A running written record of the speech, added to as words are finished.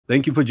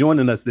Thank you for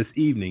joining us this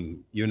evening.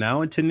 You're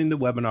now attending the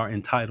webinar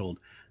entitled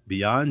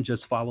Beyond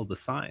Just Follow the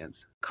Science,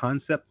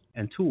 Concepts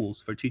and Tools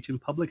for Teaching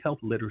Public Health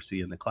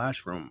Literacy in the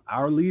Classroom.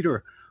 Our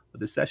leader for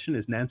the session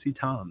is Nancy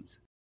Toms,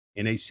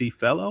 NHC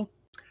Fellow,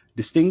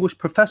 Distinguished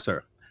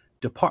Professor,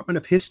 Department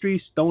of History,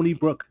 Stony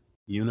Brook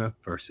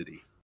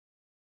University.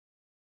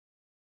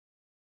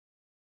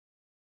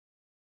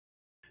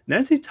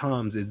 Nancy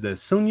Toms is the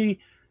SUNY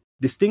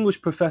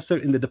Distinguished Professor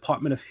in the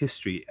Department of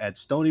History at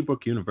Stony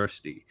Brook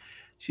University.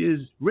 She has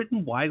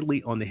written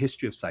widely on the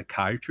history of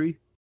psychiatry,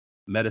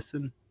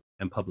 medicine,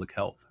 and public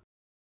health.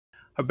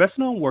 Her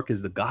best-known work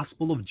is The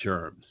Gospel of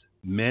Germs,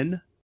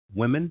 Men,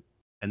 Women,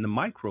 and the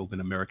Microbe in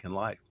American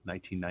Life,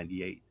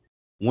 1998.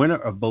 Winner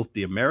of both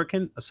the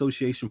American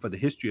Association for the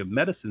History of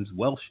Medicine's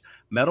Welsh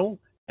Medal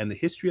and the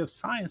History of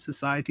Science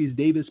Society's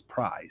Davis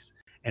Prize,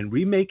 and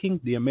Remaking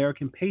the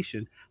American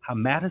Patient, How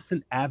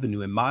Madison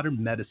Avenue and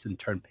Modern Medicine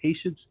Turned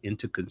Patients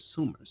into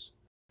Consumers,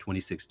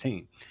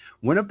 2016.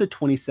 Winner of the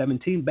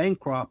 2017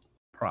 Bancroft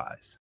Prize.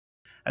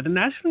 At the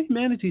National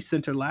Humanities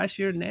Center last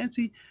year,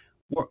 Nancy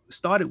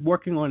started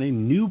working on a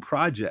new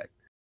project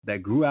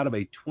that grew out of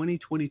a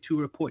 2022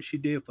 report she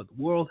did for the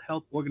World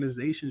Health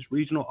Organization's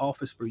Regional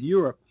Office for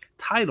Europe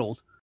titled,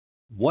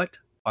 What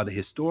Are the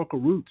Historical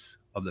Roots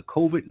of the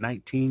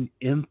COVID-19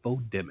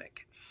 Infodemic?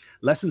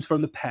 Lessons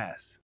from the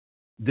Past.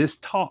 This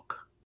talk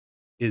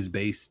is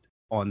based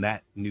on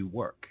that new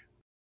work.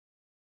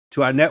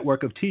 To our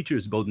network of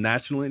teachers, both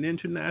nationally and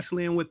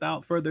internationally, and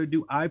without further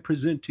ado, I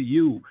present to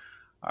you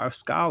our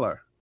scholar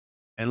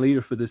and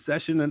leader for this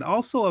session, and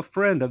also a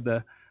friend of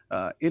the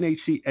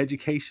NHC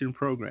Education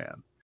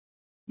Program,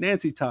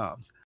 Nancy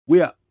Toms.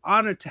 We are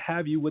honored to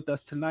have you with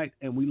us tonight,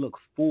 and we look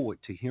forward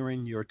to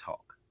hearing your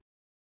talk.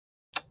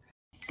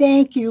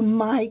 Thank you,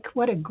 Mike.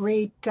 What a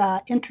great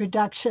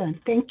introduction.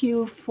 Thank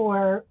you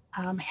for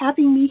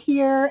having me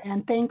here,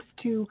 and thanks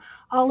to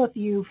all of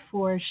you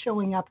for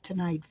showing up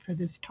tonight for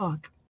this talk.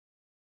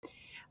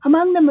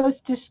 Among the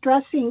most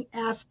distressing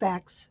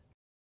aspects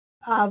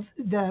of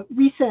the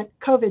recent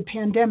COVID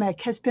pandemic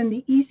has been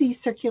the easy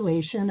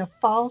circulation of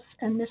false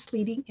and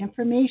misleading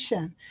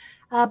information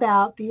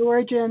about the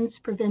origins,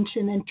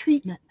 prevention, and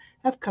treatment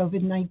of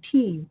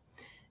COVID-19.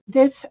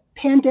 This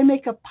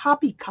pandemic of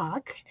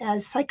poppycock,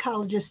 as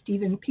psychologist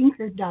Steven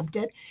Pinker dubbed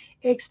it,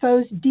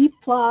 exposed deep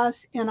flaws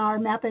in our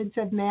methods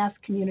of mass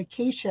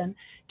communication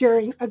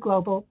during a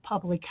global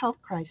public health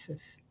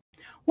crisis.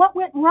 What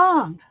went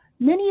wrong?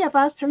 Many of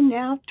us are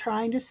now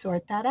trying to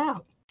sort that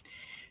out.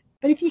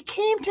 But if you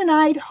came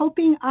tonight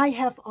hoping I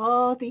have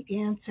all the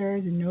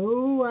answers,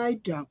 no, I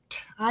don't.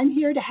 I'm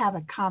here to have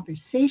a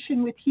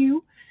conversation with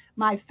you,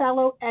 my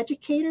fellow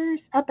educators,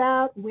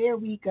 about where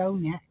we go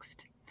next.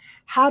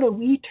 How do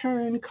we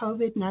turn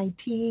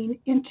COVID-19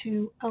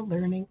 into a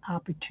learning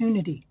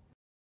opportunity?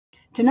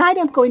 Tonight,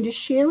 I'm going to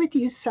share with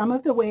you some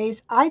of the ways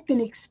I've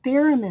been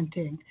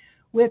experimenting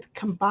with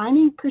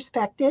combining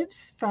perspectives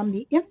from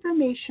the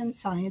information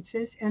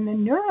sciences and the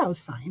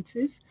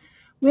neurosciences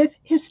with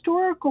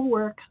historical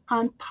work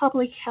on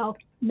public health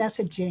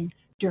messaging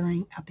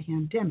during a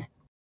pandemic.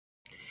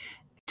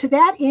 To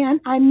that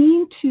end, I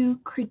mean to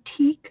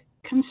critique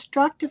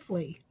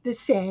constructively the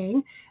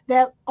saying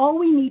that all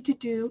we need to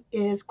do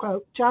is,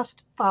 quote, just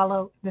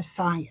follow the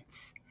science,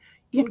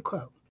 end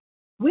quote.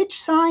 Which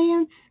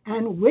science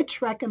and which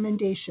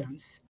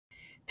recommendations?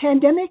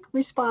 Pandemic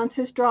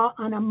responses draw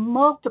on a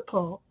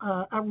multiple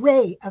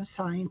array of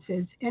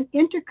sciences, and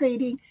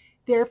integrating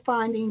their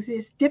findings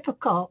is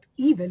difficult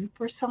even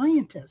for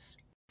scientists.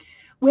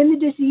 When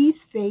the disease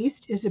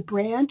faced is a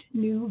brand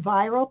new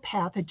viral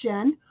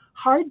pathogen,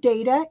 hard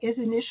data is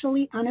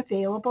initially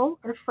unavailable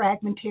or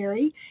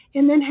fragmentary,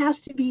 and then has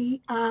to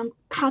be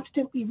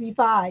constantly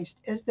revised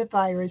as the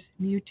virus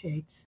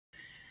mutates.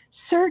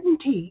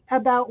 Certainty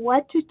about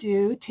what to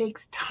do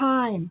takes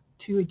time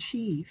to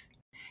achieve.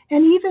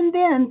 And even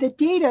then, the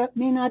data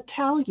may not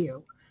tell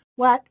you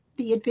what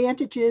the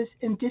advantages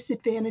and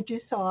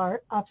disadvantages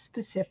are of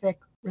specific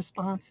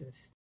responses.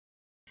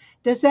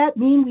 Does that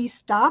mean we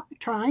stop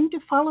trying to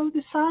follow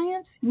the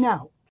science?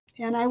 No.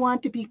 And I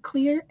want to be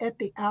clear at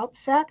the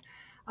outset.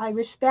 I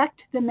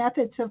respect the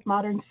methods of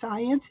modern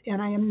science, and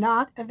I am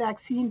not a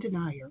vaccine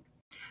denier.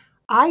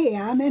 I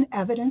am an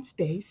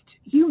evidence-based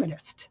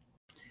humanist.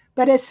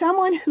 But as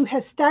someone who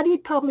has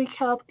studied public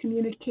health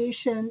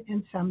communication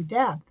in some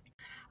depth,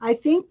 I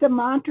think the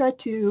mantra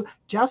to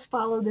just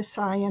follow the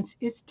science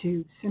is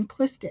too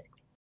simplistic.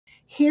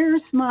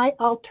 Here's my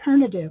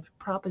alternative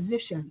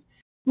proposition.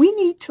 We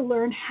need to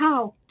learn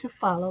how to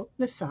follow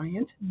the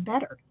science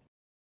better.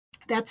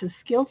 That's a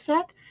skill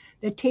set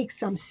that takes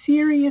some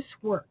serious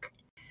work.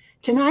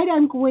 Tonight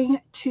I'm going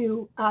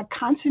to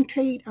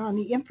concentrate on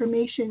the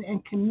information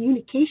and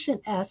communication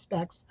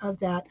aspects of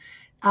that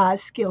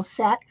skill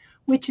set,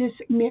 which is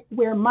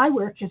where my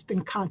work has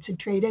been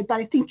concentrated, but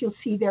I think you'll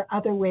see there are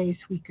other ways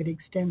we could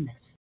extend this.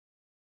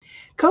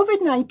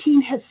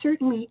 COVID-19 has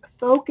certainly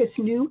focused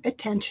new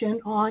attention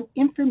on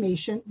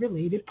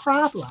information-related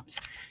problems.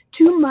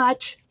 Too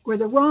much or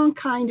the wrong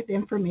kind of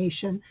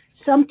information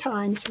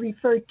sometimes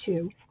referred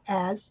to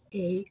as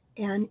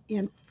an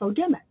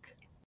infodemic.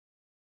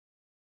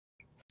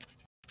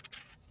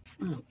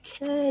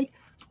 Okay.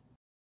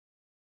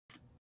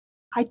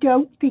 I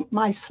don't think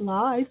my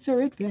slides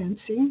are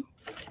advancing.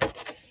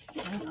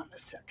 Hang on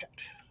a second.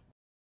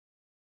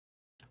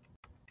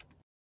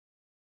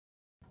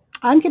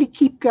 I'm going to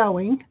keep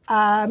going.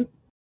 I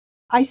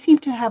seem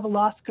to have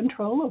lost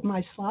control of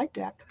my slide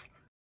deck.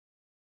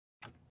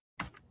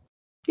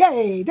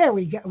 Yay, there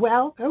we go.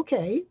 Well,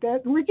 okay,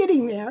 we're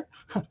getting there.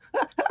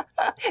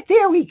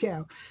 There we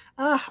go.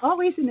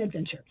 Always an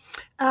adventure.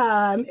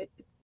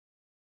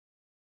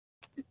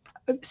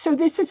 So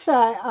this is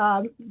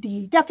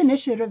the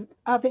definition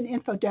of an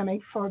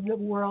infodemic for the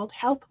World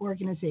Health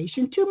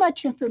Organization. Too much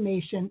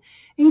information,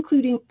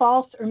 including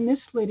false or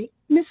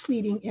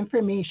misleading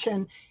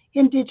information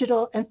in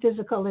digital and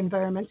physical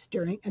environments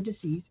during a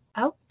disease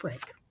outbreak.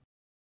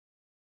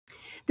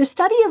 The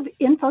study of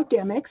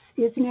infodemics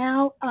is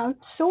now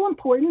so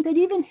important that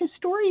even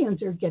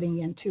historians are getting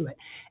into it.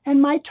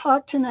 And my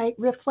talk tonight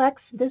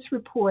reflects this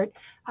report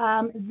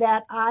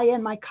that I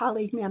and my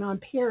colleague Manon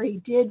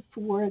Perry did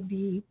for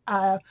the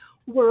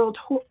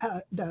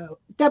the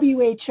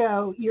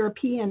WHO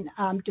European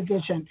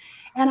division.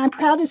 And I'm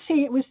proud to say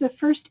it was the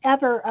first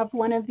ever of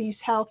one of these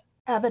Health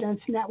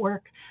Evidence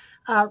Network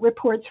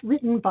reports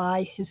written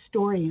by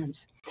historians.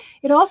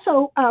 It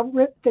also,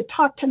 the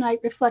talk tonight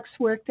reflects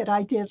work that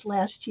I did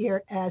last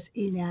year as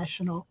a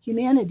National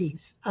Humanities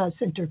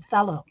Center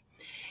Fellow.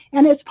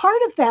 And as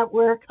part of that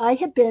work, I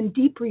have been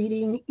deep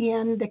reading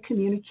in the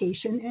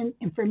communication and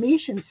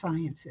information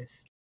sciences.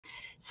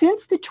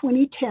 Since the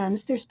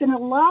 2010s, there's been a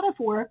lot of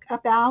work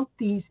about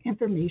these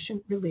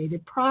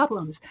information-related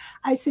problems.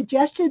 I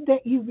suggested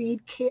that you read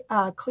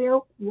Claire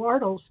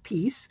Wardle's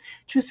piece,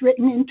 which was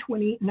written in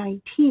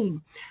 2019.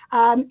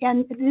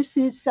 And this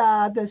is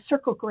the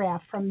circle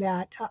graph from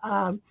that.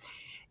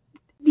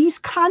 These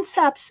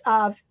concepts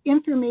of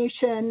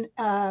information,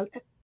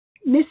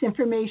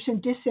 misinformation,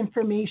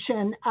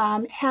 disinformation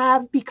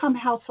have become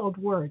household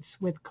words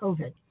with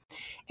COVID.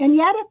 And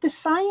yet at the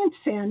science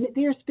end,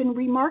 there's been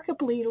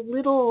remarkably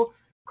little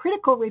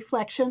critical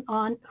reflection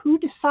on who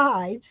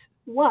decides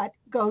what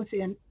goes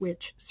in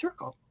which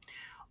circle.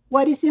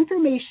 What is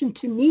information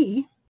to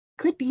me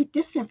could be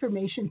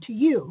disinformation to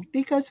you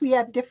because we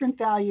have different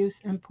values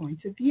and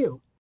points of view.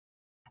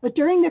 But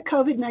during the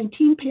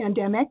COVID-19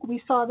 pandemic,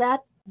 we saw that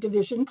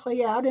division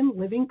play out in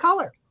living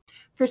color.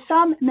 For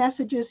some,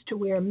 messages to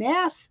wear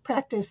masks,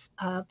 practice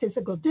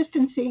physical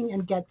distancing,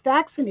 and get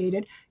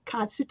vaccinated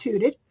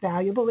constituted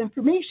valuable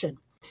information.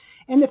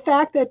 And the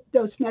fact that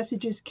those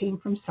messages came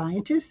from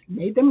scientists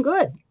made them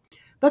good.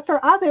 But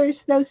for others,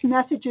 those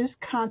messages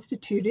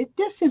constituted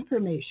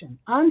disinformation,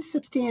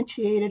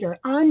 unsubstantiated or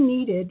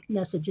unneeded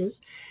messages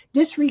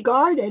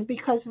disregarded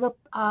because of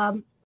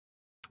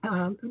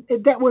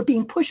that were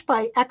being pushed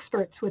by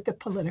experts with a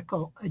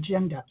political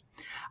agenda.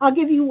 I'll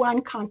give you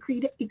one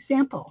concrete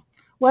example.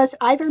 Was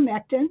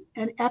ivermectin,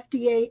 an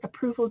FDA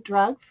approval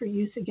drug for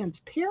use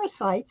against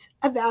parasites,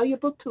 a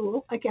valuable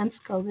tool against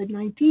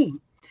COVID-19?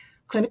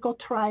 Clinical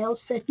trials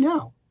said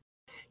no.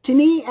 To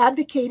me,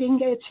 advocating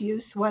its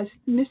use was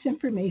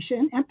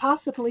misinformation and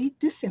possibly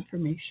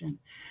disinformation.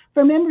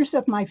 For members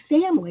of my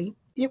family,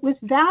 it was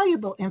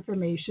valuable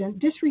information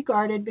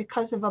disregarded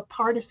because of a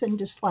partisan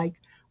dislike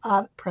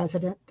of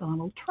President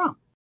Donald Trump.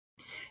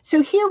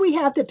 So here we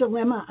have the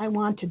dilemma I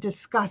want to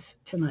discuss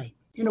tonight.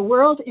 In a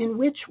world in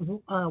which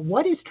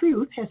what is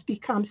truth has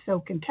become so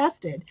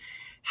contested,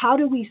 how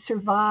do we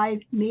survive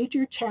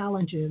major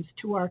challenges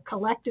to our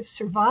collective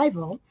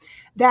survival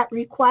that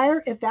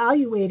require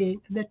evaluating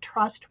the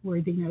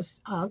trustworthiness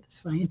of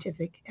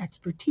scientific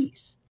expertise?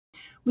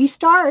 We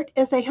start,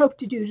 as I hope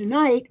to do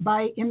tonight,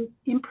 by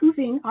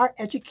improving our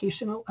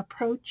educational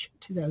approach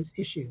to those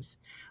issues.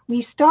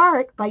 We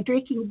start by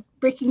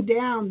breaking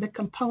down the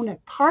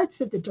component parts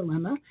of the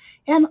dilemma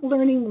and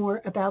learning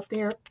more about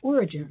their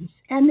origins.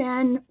 And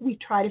then we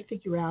try to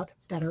figure out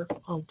better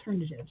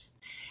alternatives.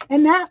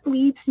 And that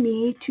leads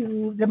me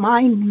to the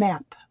mind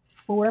map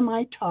for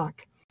my talk.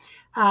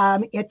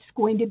 It's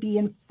going to be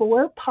in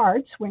 4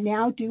 parts. We're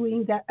now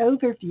doing the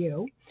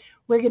overview.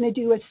 We're going to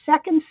do a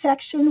second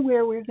section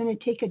where we're going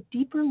to take a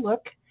deeper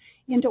look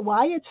into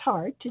why it's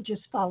hard to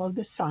just follow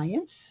the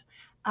science.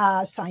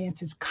 Science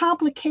is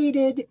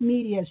complicated,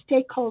 media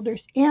stakeholders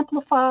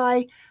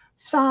amplify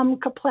some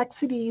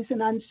complexities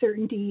and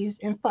uncertainties,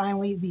 and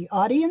finally the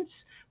audience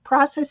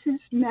processes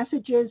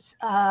messages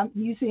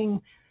using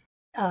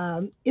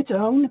its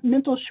own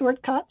mental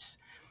shortcuts.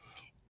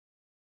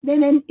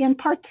 Then in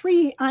part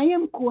 3, I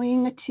am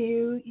going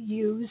to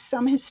use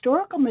some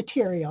historical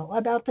material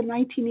about the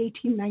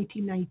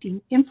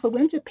 1918-1919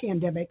 influenza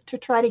pandemic to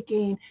try to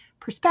gain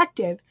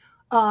perspective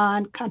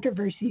on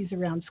controversies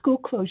around school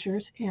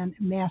closures and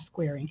mask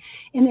wearing.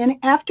 And then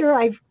after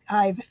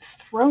I've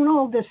thrown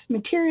all this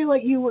material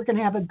at you, we're going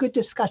to have a good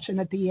discussion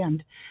at the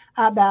end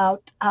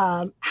about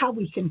how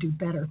we can do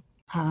better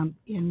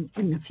in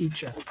the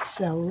future.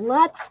 So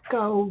let's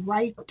go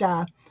right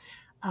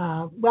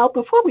Well,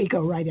 before we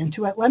go right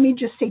into it, let me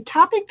just say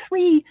topic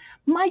 3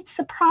 might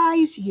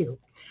surprise you.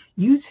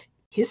 Use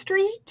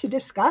history to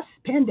discuss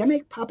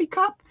pandemic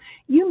poppycock?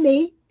 You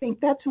may think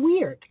that's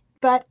weird,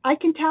 but I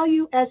can tell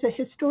you as a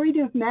historian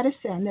of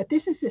medicine that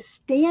this is a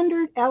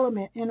standard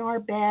element in our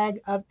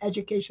bag of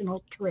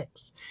educational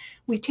tricks.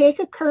 We take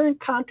a current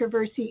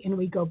controversy and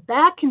we go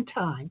back in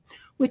time,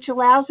 which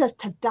allows us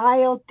to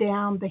dial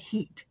down the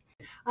heat.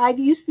 I've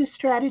used this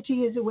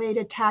strategy as a way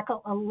to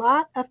tackle a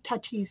lot of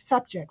touchy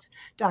subjects,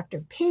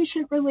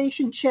 doctor-patient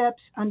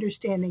relationships,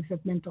 understandings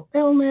of mental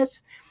illness.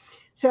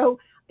 So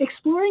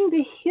exploring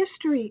the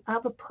history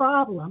of a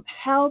problem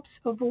helps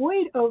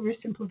avoid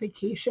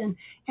oversimplification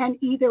and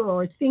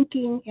either-or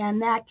thinking,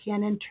 and that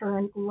can in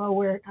turn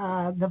lower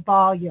the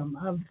volume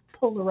of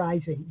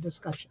polarizing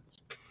discussions.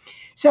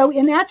 So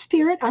in that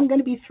spirit, I'm going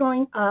to be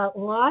throwing a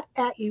lot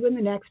at you in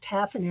the next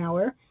half an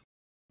hour.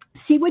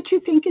 See what you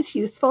think is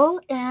useful,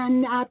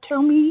 and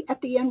tell me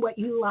at the end what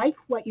you like,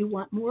 what you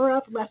want more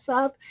of, less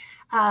of,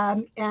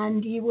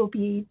 and you will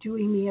be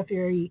doing me a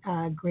very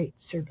great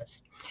service.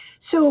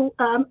 So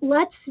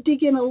let's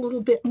dig in a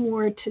little bit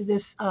more to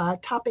this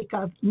topic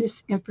of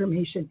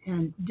misinformation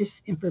and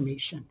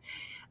disinformation.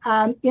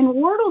 In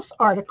Wardle's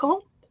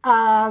article,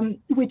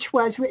 which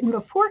was written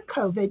before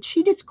COVID,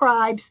 she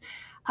describes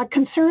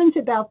concerns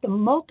about the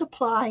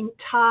multiplying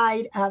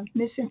tide of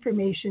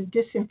misinformation,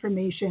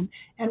 disinformation,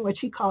 and what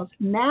she calls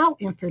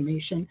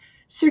malinformation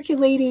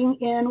circulating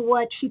in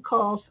what she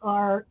calls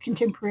our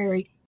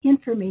contemporary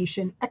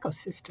information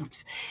ecosystems.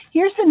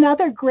 Here's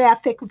another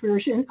graphic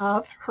version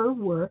of her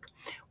work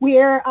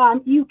where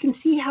you can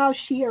see how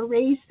she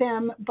arrays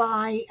them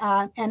by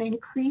an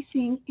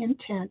increasing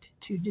intent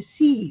to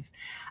deceive,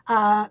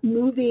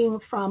 moving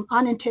from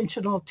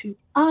unintentional to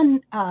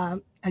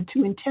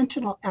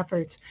intentional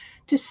efforts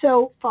to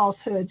sow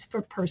falsehoods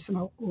for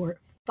personal or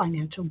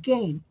financial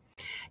gain.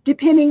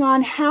 Depending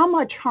on how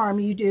much harm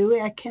you do,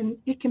 it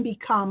can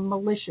become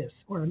malicious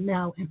or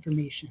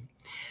malinformation.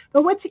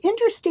 But what's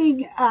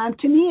interesting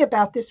to me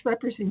about this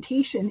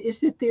representation is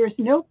that there's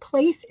no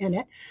place in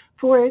it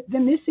for the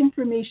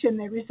misinformation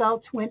that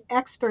results when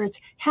experts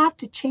have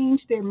to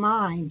change their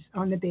minds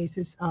on the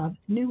basis of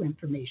new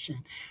information,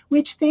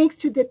 which thanks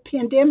to the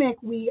pandemic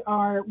we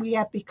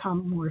have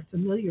become more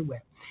familiar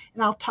with.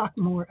 And I'll talk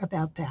more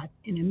about that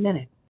in a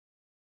minute.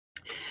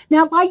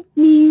 Now, like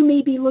me, you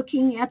may be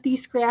looking at these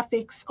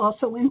graphics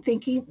also and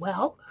thinking,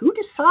 well, who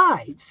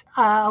decides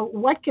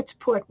what gets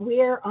put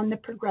where on the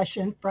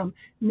progression from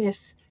mis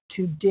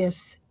to dis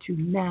to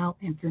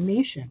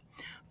malinformation?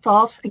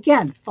 False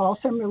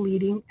or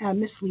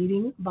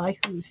misleading by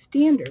whose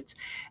standards?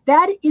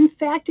 That, in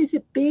fact, is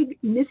a big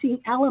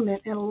missing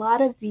element in a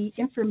lot of the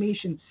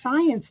information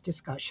science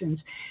discussions.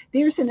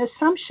 There's an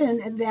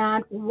assumption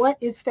that what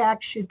is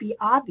fact should be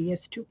obvious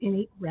to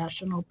any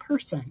rational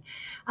person.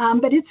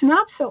 But it's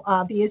not so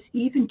obvious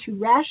even to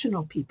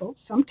rational people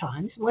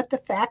sometimes what the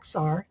facts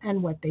are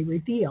and what they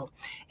reveal.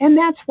 And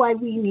that's why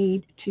we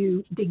need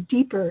to dig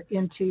deeper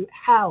into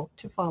how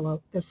to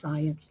follow the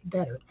science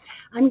better.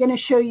 I'm going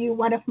to show you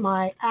one of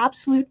my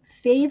absolute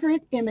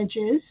favorite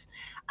images,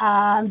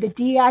 the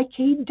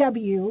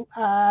DIKW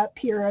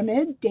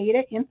pyramid,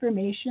 data,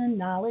 information,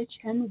 knowledge,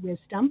 and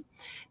wisdom.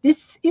 This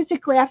is a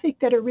graphic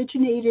that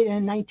originated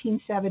in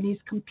 1970s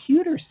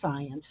computer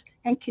science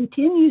and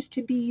continues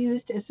to be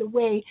used as a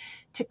way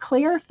to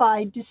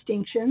clarify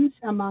distinctions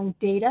among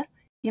data,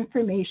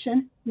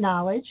 information,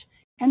 knowledge,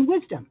 and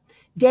wisdom.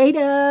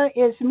 Data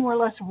is more or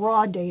less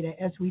raw data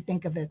as we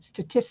think of it,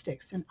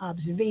 statistics and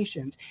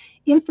observations.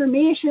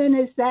 Information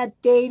is that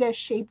data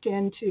shaped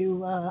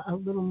into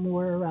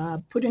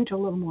put into a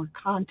little more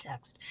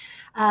context.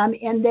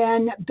 And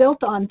then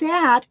built on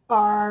that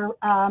are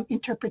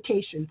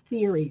interpretation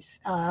theories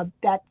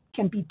that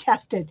can be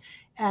tested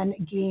and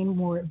gain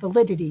more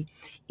validity.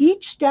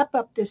 Each step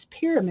up this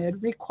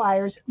pyramid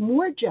requires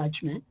more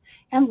judgment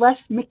and less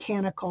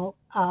mechanical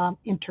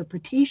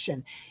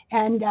interpretation.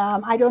 And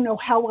I don't know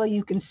how well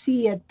you can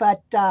see it,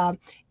 but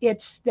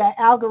it's the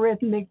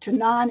algorithmic to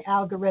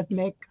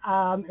non-algorithmic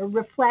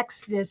reflects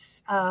this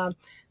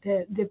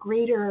the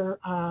greater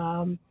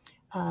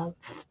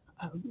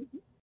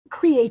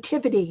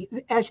creativity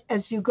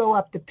as you go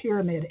up the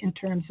pyramid in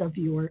terms of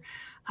your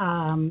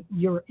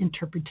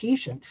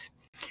interpretations.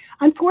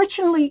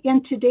 Unfortunately,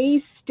 in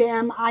today's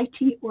STEM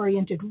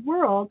IT-oriented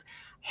world,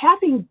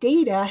 having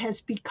data has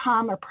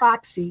become a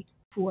proxy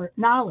for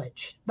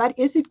knowledge. But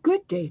is it good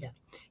data?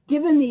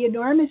 Given the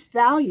enormous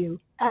value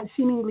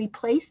seemingly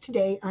placed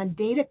today on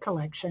data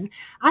collection,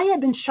 I have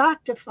been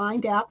shocked to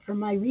find out from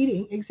my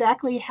reading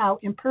exactly how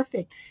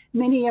imperfect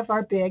many of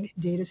our big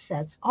data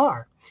sets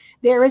are.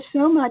 There is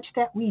so much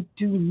that we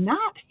do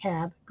not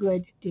have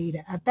good data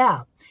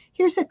about.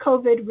 Here's a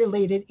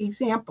COVID-related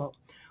example.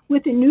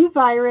 With a new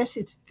virus,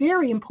 it's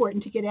very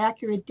important to get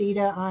accurate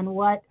data on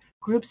what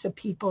groups of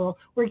people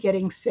were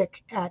getting sick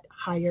at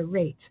higher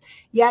rates.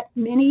 Yet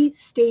many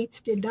states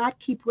did not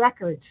keep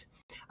records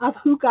of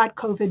who got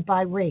COVID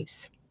by race.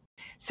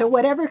 So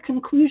whatever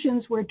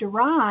conclusions were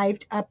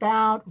derived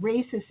about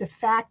race as a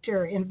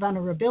factor in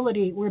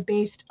vulnerability were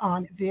based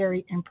on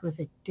very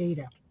imperfect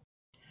data.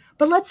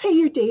 But let's say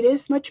your data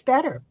is much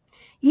better.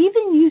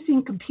 Even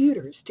using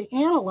computers to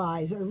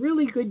analyze a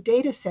really good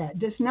data set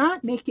does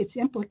not make its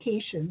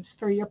implications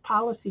for your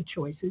policy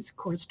choices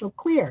crystal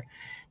clear.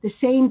 The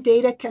same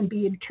data can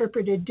be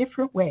interpreted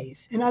different ways.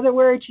 In other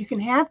words, you can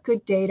have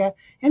good data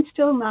and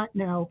still not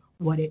know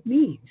what it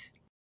means.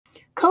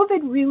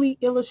 COVID really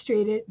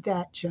illustrated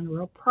that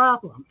general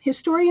problem.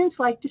 Historians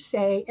like to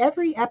say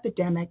every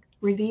epidemic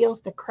reveals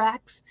the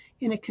cracks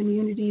in a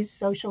community's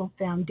social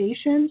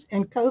foundations,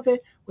 and COVID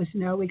was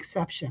no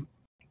exception.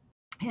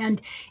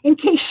 And in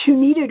case you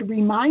needed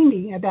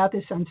reminding about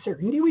this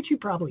uncertainty, which you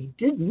probably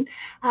didn't,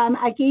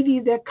 I gave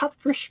you the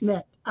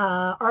Kupferschmidt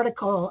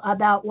article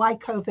about why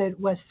COVID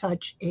was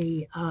such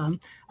a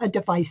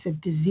divisive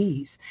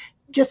disease,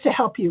 just to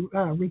help you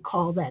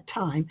recall that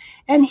time.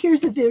 And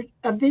here's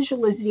a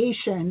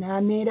visualization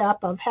made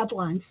up of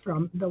headlines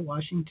from the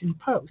Washington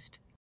Post.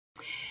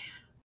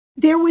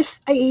 There was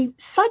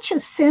such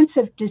a sense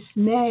of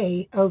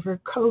dismay over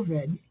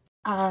COVID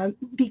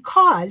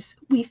because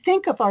we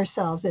think of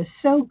ourselves as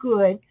so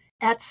good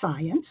at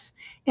science,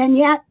 and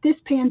yet this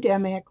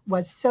pandemic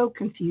was so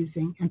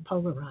confusing and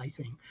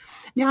polarizing.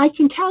 Now, I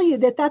can tell you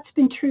that that's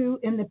been true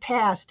in the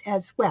past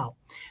as well,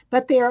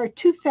 but there are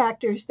two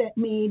factors that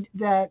made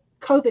the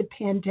COVID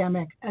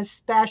pandemic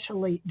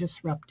especially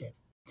disruptive.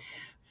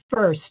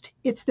 First,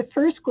 it's the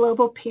first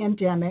global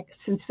pandemic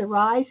since the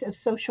rise of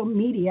social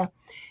media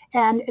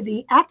and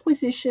the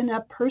acquisition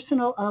of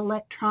personal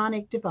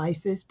electronic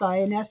devices by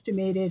an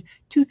estimated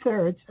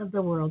 2/3 of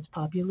the world's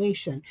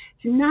population.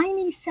 So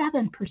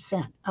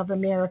 97% of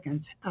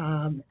Americans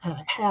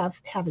have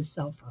a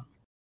cell phone.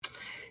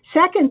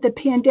 Second, the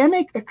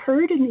pandemic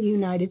occurred in the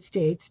United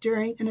States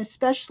during an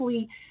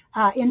especially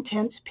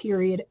intense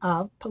period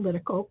of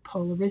political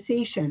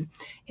polarization,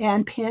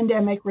 and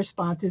pandemic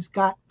responses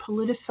got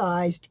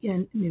politicized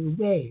in new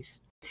ways.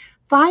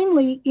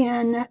 Finally,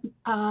 in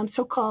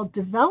so-called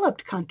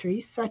developed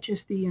countries, such as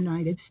the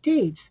United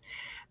States,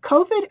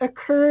 COVID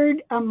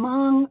occurred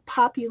among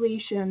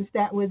populations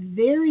that, with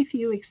very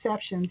few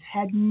exceptions,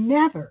 had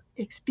never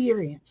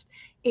experienced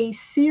a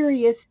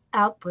serious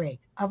outbreak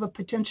of a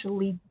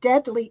potentially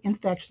deadly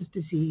infectious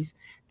disease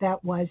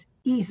that was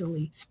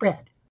easily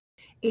spread.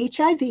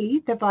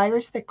 HIV, the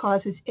virus that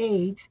causes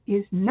AIDS,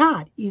 is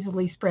not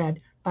easily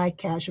spread by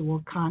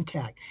casual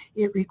contact.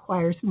 It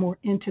requires more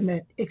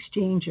intimate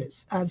exchanges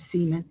of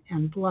semen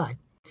and blood.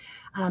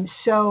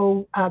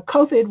 So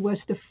COVID was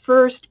the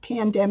first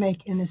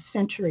pandemic in a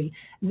century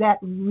that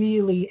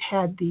really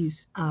had these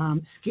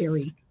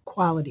scary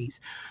qualities.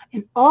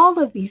 And all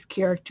of these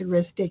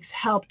characteristics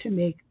help to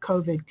make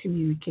COVID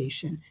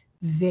communication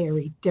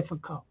very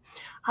difficult.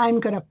 I'm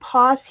going to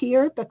pause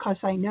here because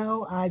I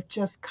know I've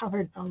just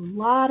covered a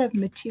lot of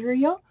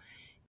material,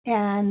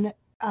 and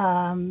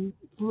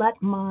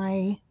let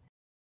my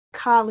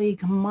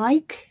colleague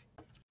Mike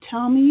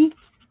tell me,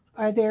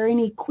 are there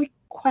any quick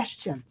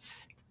questions?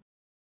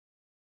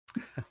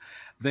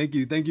 Thank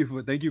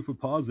you for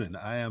pausing.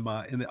 I am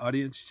in the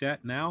audience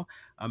chat now.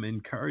 I'm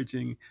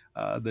encouraging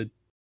the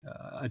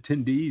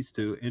attendees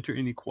to enter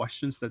any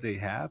questions that they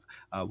have.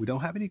 We don't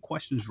have any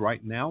questions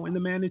right now in the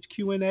managed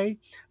Q&A.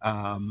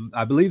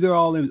 I believe they're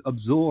all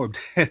absorbed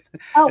and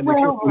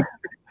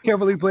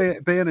carefully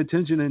paying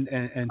attention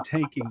and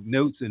taking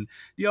notes, and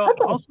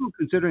also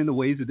considering the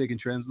ways that they can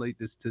translate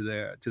this to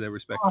their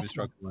respective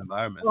instructional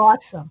environment.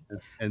 Awesome.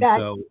 And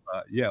so,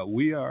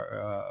 we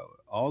are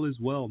all is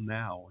well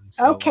now. And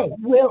so, okay.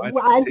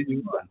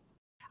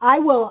 I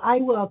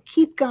will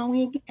keep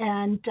going,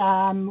 and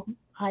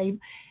I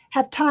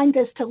have timed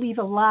this to leave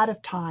a lot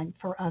of time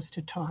for us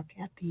to talk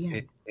at the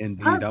end.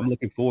 Indeed. I'm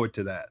looking forward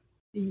to that.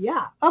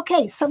 Yeah.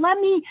 Okay. So I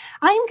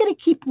am going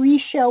to keep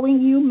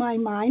re-showing you my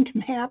mind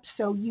map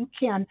so you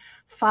can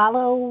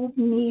follow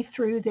me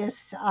through this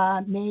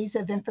maze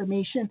of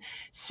information.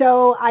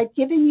 So I've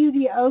given you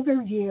the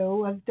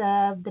overview of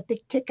the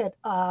big ticket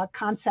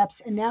concepts,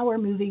 and now we're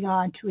moving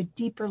on to a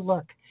deeper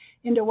look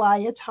into why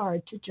it's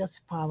hard to just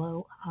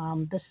follow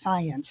the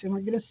science. And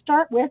we're going to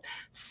start with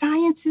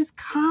science is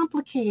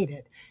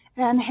complicated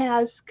and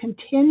has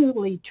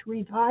continually to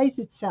revise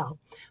itself,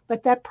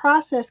 but that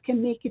process can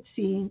make it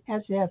seem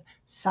as if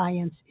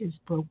science is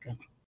broken.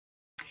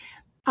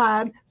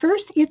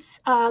 First,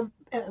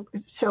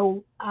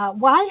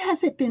 why has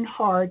it been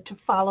hard to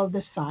follow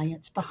the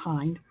science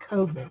behind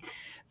COVID?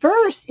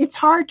 First, it's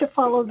hard to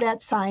follow that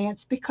science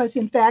because,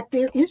 in fact,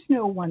 there is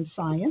no one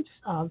science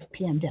of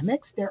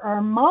pandemics. There are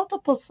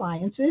multiple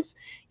sciences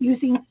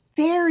using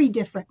very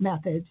different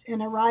methods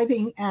and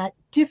arriving at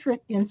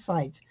different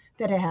insights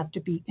that have to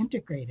be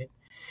integrated.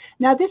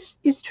 Now, this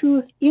is true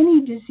of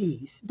any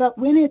disease, but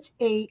when it's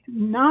a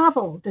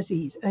novel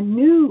disease, a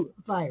new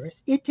virus,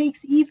 it takes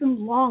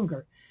even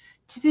longer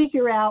to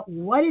figure out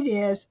what it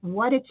is,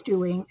 what it's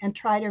doing, and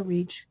try to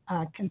reach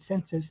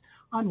consensus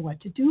on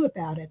what to do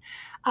about it.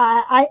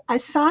 I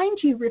assigned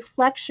you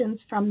reflections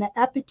from the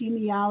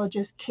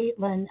epidemiologist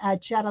Caitlin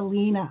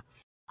Jetelina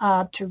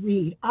to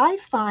read. I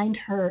find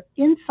her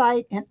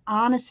insight and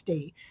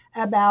honesty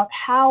about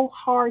how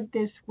hard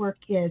this work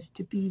is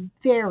to be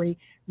very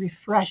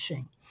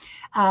refreshing.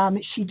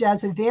 She does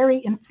a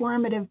very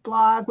informative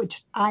blog, which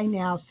I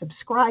now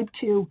subscribe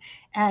to,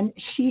 and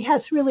she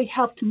has really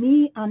helped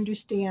me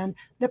understand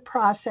the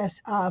process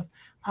of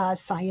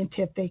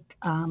scientific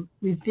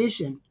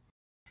revision.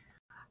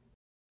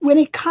 When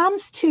it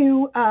comes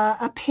to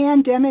a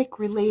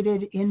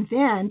pandemic-related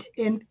event,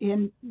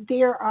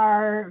 there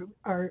are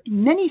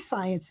many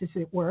sciences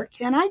at work,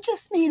 and I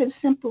just made a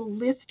simple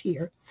list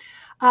here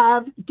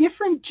of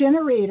different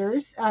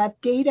generators of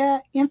data,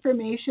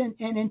 information,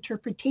 and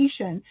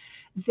interpretation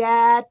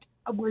that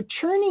were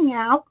churning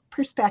out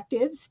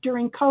perspectives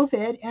during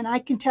COVID, and I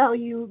can tell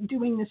you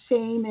doing the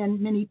same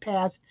in many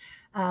past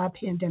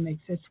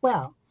pandemics as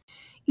well.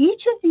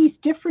 Each of these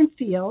different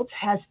fields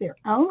has their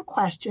own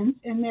questions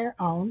and their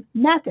own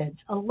methods.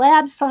 A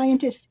lab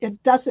scientist,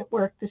 it doesn't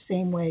work the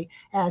same way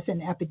as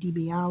an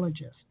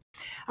epidemiologist.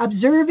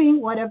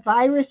 Observing what a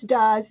virus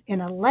does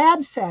in a lab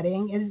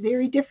setting is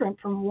very different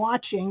from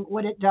watching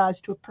what it does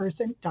to a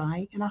person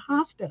dying in a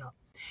hospital.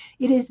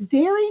 It is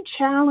very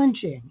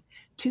challenging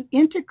to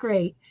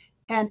integrate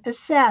and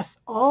assess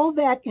all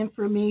that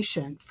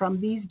information from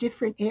these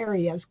different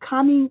areas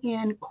coming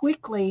in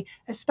quickly,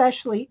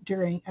 especially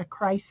during a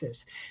crisis.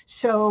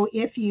 So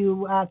if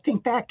you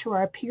think back to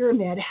our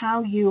pyramid,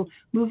 how you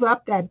move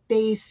up that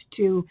base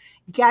to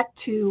get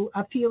to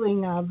a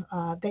feeling of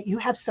that you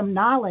have some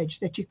knowledge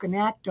that you can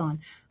act on,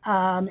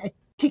 it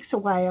takes a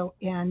while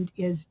and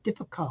is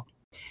difficult.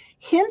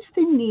 Hence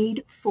the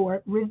need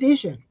for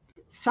revision.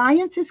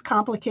 Science is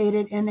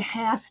complicated and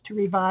has to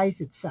revise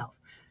itself.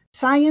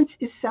 Science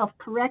is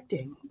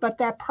self-correcting, but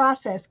that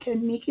process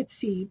can make it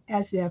seem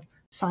as if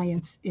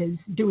science is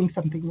doing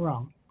something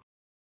wrong.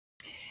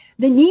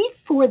 The need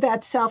for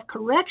that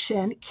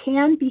self-correction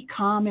can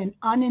become an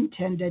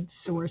unintended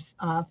source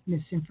of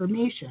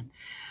misinformation.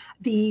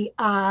 The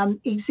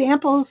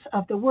examples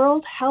of the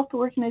World Health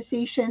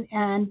Organization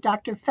and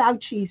Dr.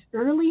 Fauci's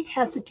early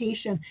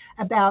hesitation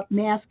about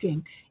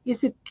masking is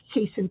a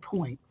case in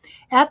point.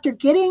 After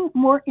getting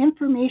more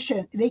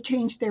information, they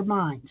changed their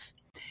minds.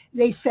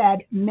 They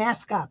said,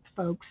 mask up,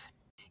 folks.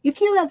 If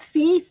you have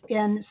faith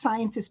in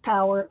science's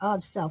power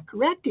of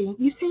self-correcting,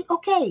 you say,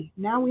 okay,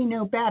 now we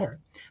know better.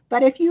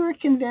 But if you are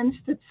convinced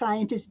that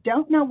scientists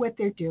don't know what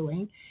they're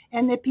doing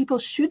and that people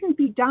shouldn't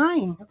be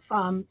dying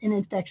from an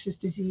infectious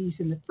disease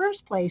in the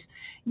first place,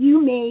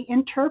 you may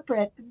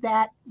interpret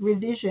that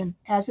revision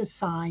as a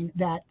sign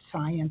that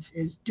science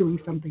is doing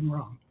something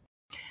wrong.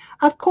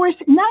 Of course,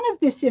 none of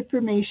this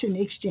information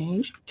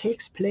exchange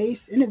takes place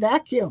in a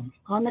vacuum.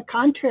 On the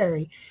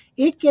contrary,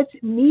 it gets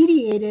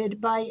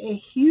mediated by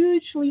a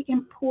hugely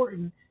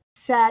important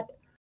set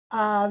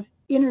of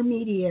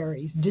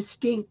intermediaries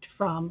distinct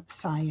from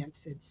science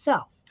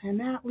itself. And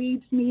that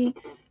leads me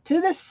to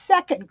the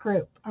second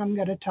group I'm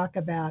going to talk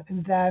about,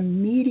 the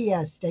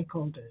media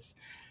stakeholders,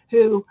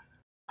 who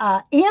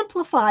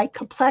amplify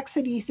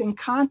complexities and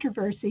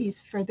controversies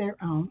for their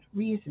own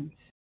reasons.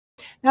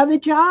 Now, the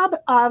job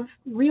of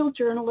real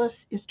journalists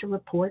is to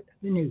report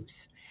the news.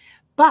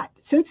 But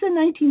since the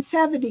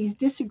 1970s,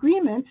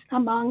 disagreements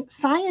among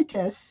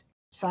scientists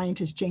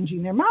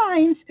changing their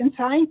minds, and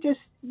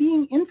scientists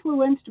being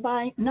influenced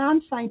by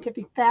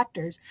non-scientific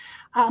factors,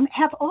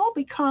 have all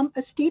become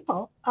a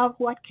staple of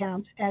what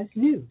counts as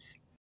news.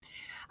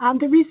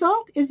 The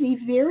result is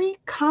a very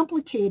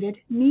complicated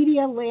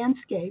media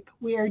landscape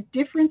where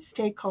different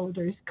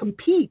stakeholders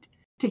compete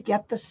to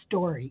get the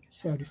story,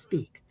 so to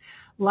speak.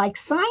 Like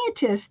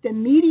scientists, the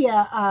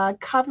media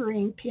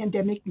covering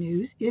pandemic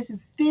news is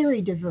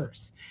very diverse.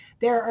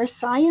 There are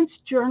science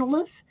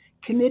journalists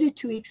committed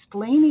to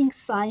explaining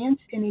science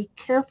in a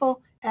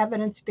careful,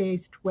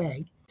 evidence-based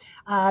way.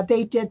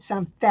 They did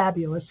some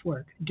fabulous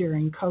work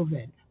during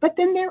COVID. But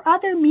then there are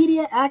other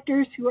media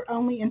actors who are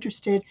only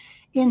interested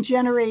in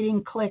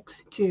generating clicks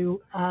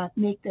to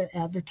make their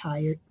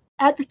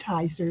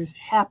advertisers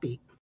happy.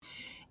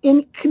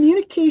 In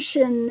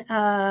communication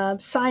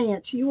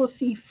science, you will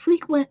see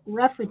frequent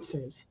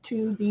references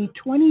to the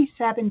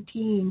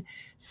 2017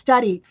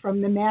 study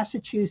from the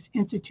Massachusetts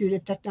Institute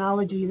of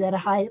Technology that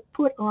I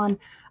put on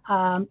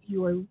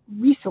your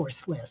resource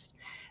list.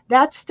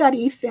 That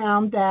study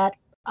found that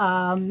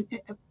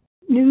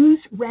news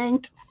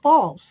ranked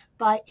false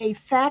by a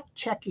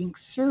fact-checking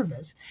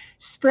service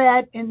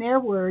spread, in their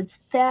words,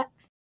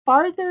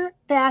 farther,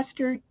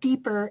 faster,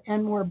 deeper,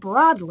 and more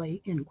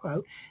broadly, end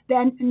quote,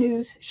 than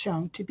news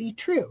shown to be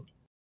true.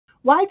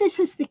 Why this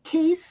is the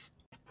case,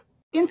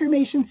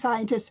 information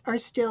scientists are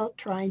still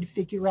trying to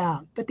figure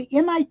out. But the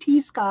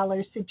MIT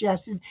scholars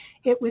suggested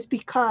it was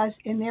because,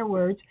 in their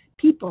words,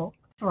 people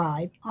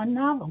thrive on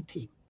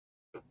novelty.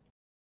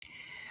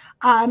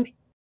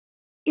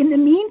 In the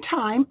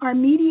meantime, our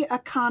media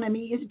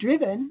economy is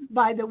driven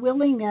by the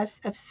willingness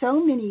of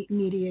so many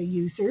media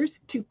users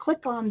to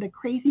click on the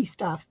crazy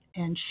stuff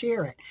and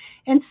share it.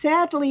 And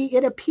sadly,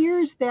 it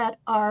appears that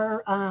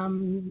our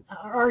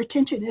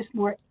attention is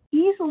more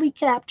easily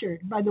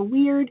captured by the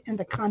weird and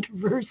the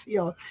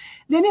controversial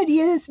than it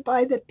is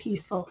by the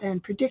peaceful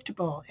and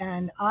predictable.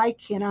 And I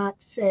cannot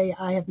say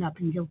I have not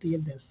been guilty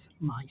of this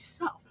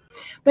myself.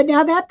 But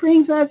now that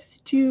brings us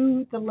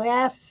to the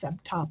last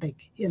subtopic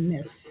in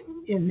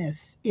this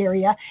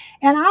area,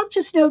 and I'll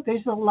just note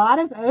there's a lot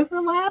of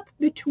overlap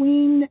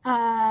between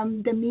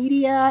the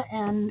media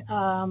and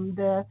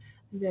the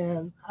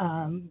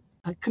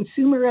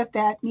consumer of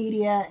that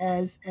media,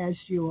 as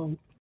you'll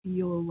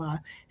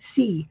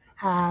see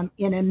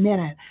in a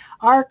minute.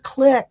 Our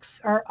clicks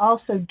are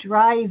also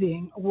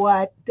driving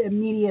what the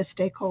media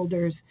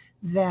stakeholders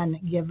then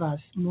give us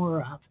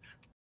more of.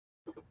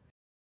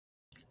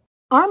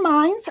 Our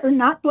minds are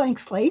not blank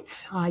slates.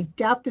 I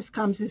doubt this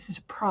comes as a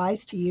surprise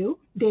to you.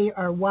 They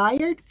are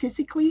wired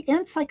physically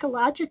and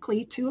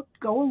psychologically to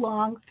go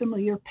along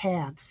familiar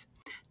paths.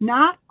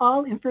 Not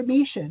all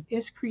information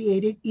is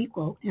created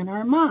equal in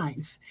our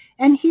minds.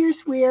 And here's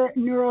where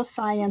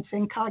neuroscience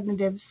and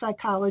cognitive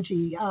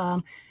psychology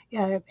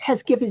has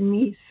given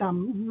me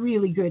some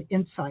really good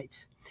insights.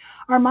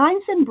 Our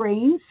minds and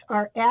brains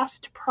are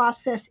asked to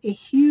process a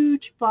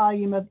huge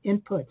volume of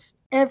inputs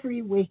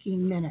every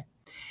waking minute.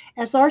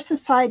 As our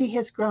society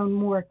has grown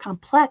more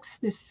complex,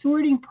 this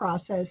sorting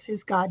process has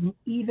gotten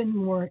even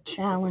more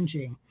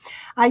challenging.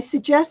 I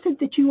suggested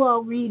that you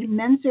all read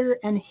Menzer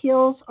and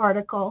Hill's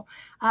article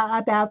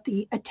about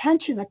the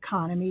attention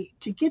economy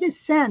to get a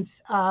sense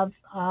of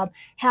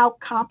how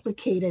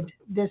complicated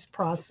this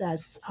process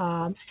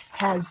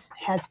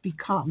has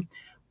become.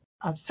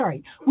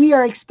 We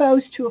are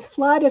exposed to a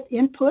flood of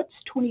inputs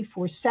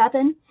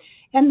 24/7.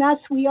 And thus,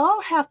 we all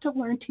have to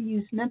learn to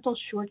use mental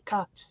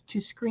shortcuts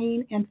to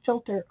screen and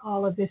filter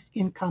all of this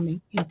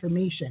incoming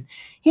information.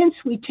 Hence,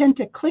 we tend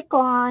to click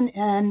on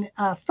and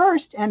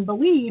first and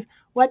believe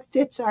what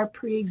fits our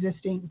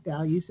pre-existing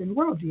values and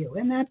worldview.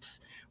 And that's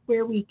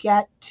where we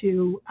get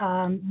to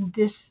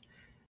this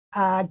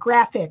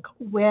graphic,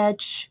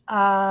 which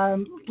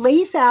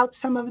lays out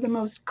some of the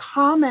most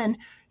common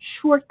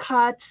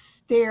shortcuts.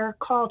 They're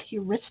called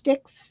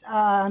heuristics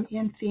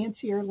in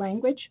fancier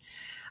language.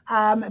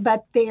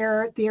 But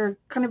they're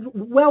kind of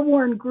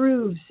well-worn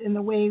grooves in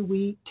the way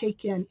we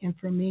take in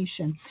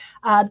information.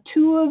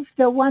 Two of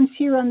the ones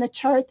here on the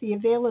chart, the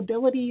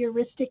availability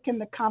heuristic and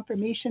the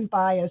confirmation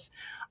bias,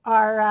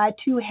 are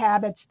two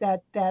habits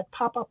that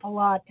pop up a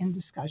lot in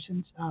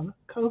discussions of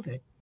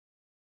COVID.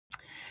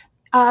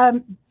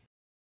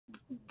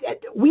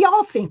 We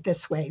all think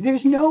this way.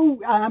 There's no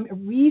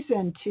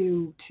reason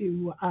to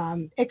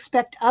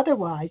expect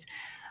otherwise.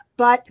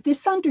 But this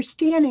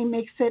understanding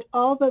makes it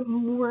all the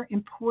more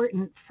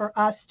important for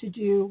us to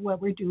do what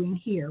we're doing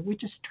here. We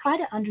just try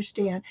to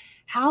understand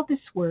how this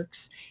works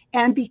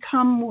and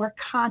become more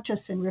conscious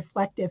and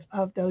reflective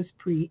of those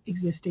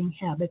pre-existing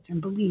habits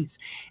and beliefs.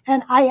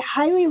 And I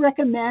highly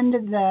recommend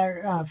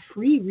the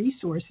free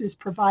resources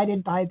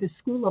provided by the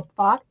School of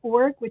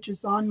Thought.org, which is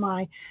on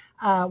my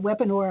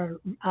webinar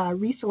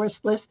resource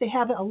list. They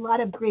have a lot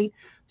of great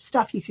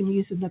stuff you can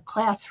use in the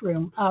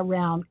classroom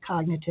around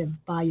cognitive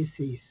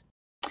biases.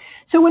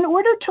 So in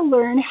order to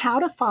learn how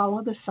to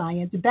follow the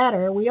science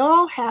better, we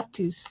all have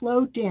to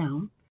slow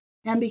down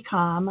and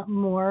become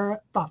more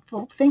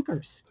thoughtful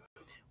thinkers.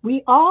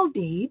 We all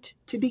need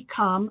to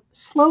become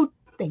slow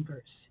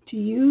thinkers, to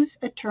use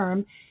a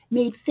term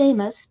made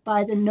famous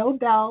by the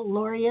Nobel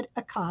laureate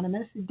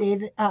economist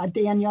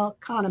Daniel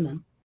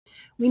Kahneman.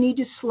 We need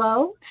to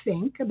slow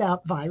think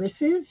about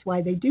viruses,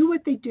 why they do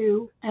what they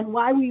do, and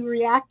why we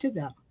react to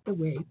them the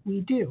way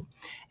we do.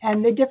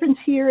 And the difference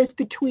here is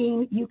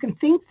between you can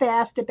think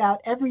fast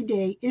about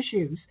everyday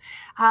issues,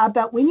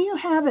 but when you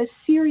have a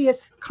serious,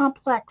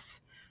 complex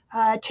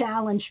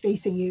challenge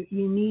facing you,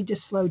 you need to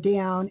slow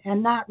down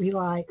and not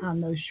rely on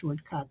those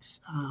shortcuts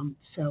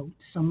so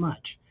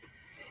much.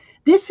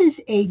 This is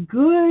a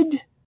good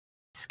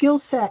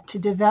skill set to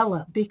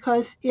develop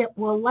because it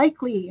will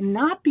likely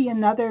not be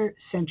another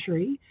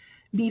century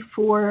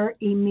before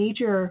a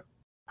major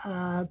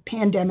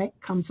pandemic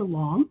comes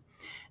along.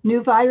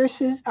 New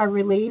viruses are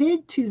related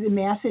to the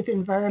massive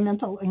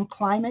environmental and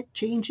climate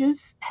changes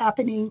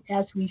happening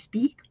as we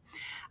speak.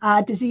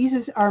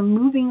 Diseases are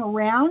moving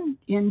around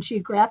in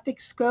geographic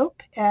scope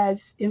as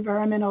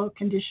environmental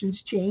conditions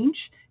change.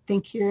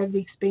 Think here of the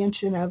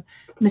expansion of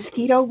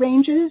mosquito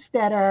ranges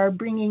that are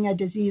bringing a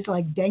disease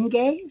like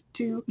dengue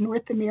to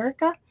North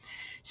America.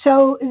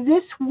 So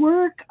this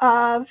work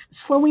of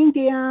slowing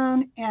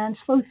down and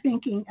slow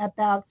thinking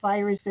about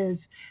viruses,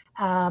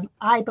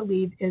 I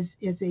believe, is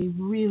a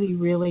really,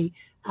 really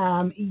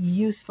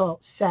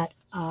useful set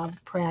of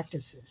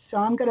practices. So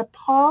I'm going to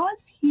pause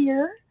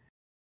here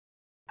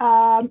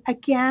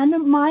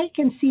again, Mike,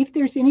 and see if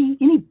there's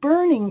any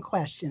burning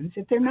questions.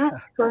 If they're not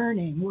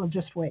burning, we'll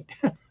just wait.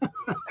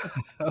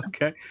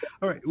 Okay.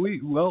 All right.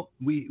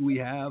 We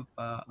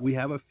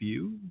have a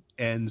few,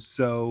 and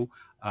so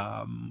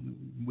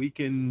we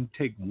can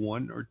take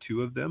one or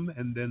two of them,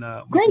 and then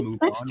we Great. can move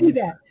Let's on. do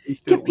that.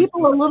 Give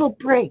people a little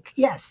break.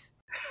 Yes.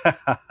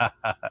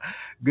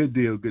 Good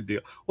deal, good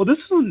deal. Well, this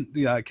one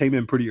came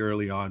in pretty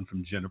early on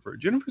from Jennifer.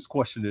 Jennifer's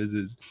question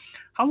is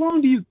how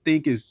long do you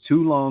think is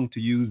too long to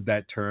use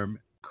that term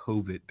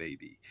COVID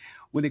baby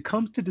when it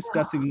comes to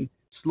discussing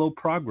slow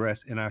progress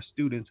in our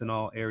students in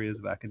all areas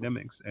of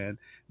academics and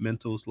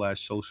mental slash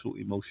social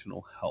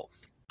emotional health?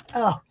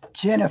 Oh,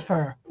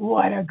 Jennifer,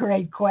 what a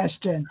great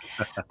question.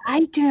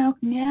 I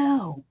don't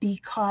know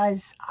because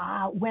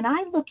when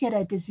I look at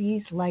a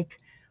disease like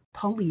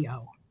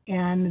polio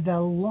and the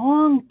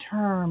long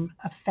term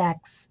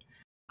effects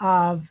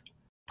of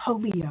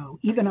polio,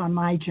 even on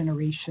my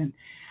generation,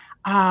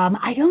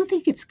 I don't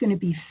think it's going to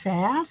be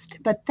fast.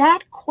 But that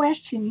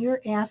question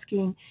you're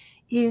asking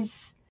is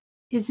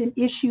an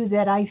issue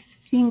that I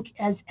think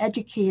as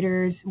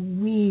educators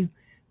we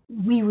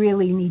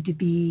really need to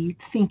be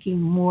thinking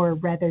more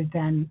rather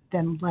than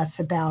less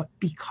about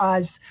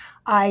because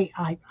I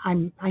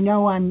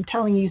know I'm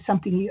telling you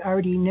something you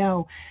already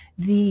know.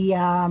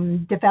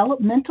 The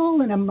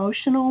developmental and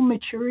emotional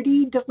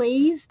maturity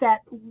delays that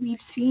we've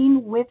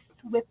seen with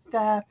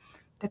the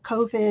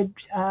COVID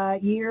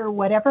year,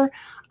 whatever,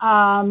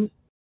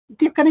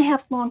 they're going to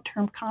have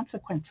long-term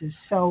consequences.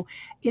 So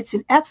it's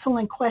an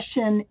excellent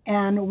question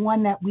and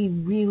one that we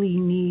really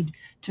need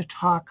to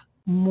talk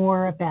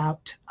more about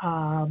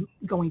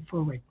going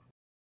forward.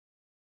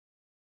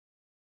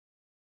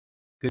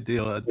 Good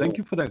deal. Thank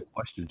you for that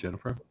question,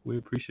 Jennifer. We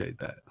appreciate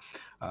that.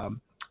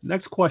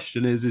 Next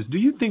question is do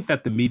you think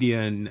that the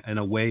media in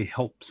a way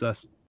help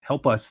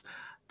us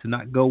to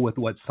not go with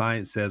what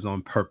science says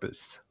on purpose?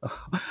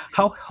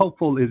 How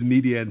helpful is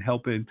media in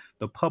helping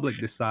the public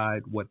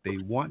decide what they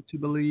want to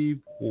believe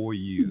or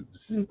use?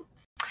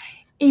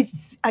 It's,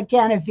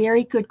 again, a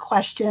very good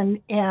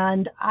question.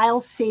 And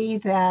I'll say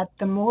that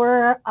the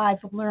more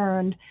I've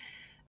learned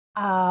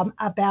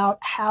about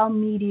how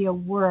media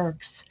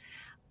works,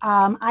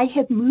 I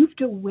have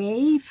moved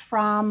away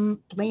from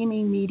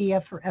blaming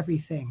media for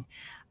everything.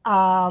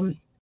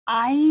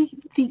 I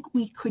think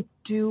we could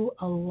do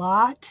a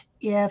lot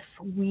if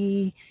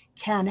we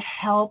can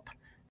help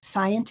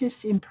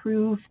scientists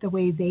improve the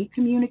way they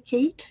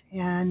communicate,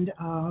 and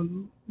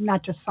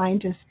not just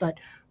scientists, but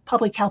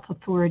public health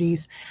authorities.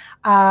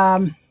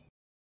 Some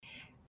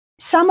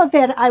of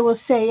it, I will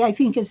say, I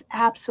think is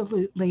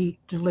absolutely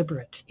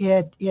deliberate.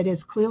 It is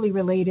clearly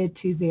related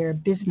to their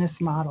business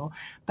model.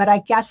 But I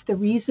guess the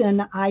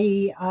reason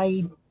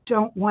I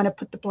don't want to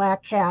put the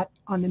black hat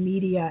on the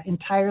media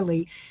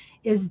entirely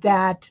is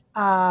that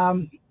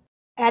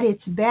at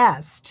its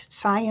best,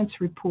 science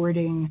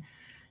reporting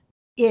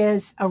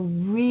is a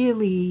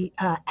really,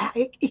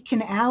 it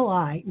can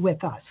ally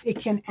with us.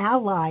 It can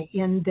ally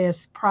in this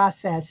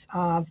process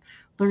of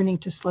learning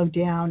to slow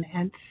down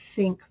and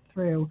think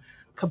through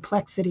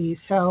complexity.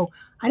 So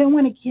I don't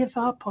want to give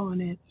up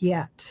on it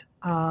yet.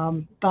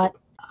 But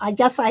I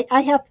guess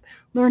I have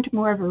learned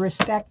more of a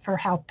respect for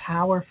how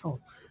powerful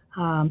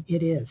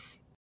it is.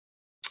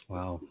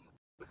 Wow.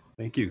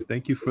 Thank you.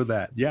 Thank you for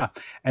that. Yeah.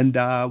 And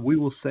we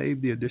will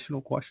save the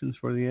additional questions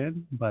for the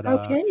end, but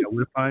Okay. yeah,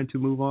 we're fine to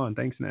move on.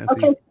 Thanks, Nancy.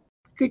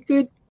 Okay.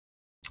 Good.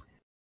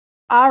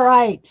 All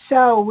right.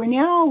 So we're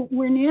now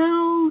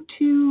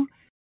to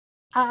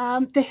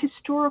the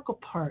historical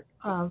part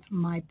of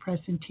my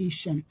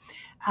presentation.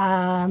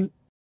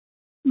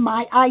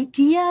 My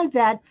idea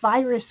that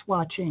virus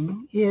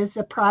watching is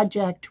a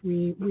project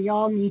we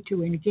all need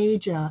to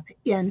engage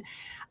in.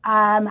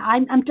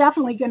 I'm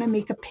definitely going to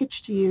make a pitch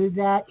to you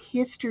that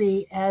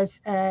history as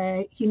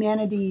a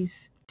humanities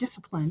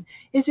discipline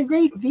is a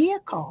great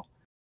vehicle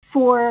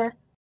for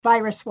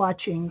virus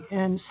watching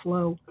and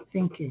slow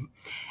thinking.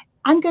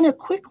 I'm going to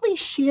quickly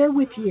share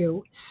with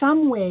you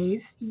some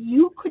ways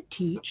you could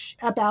teach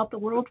about the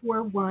World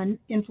War I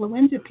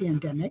influenza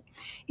pandemic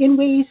in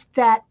ways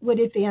that would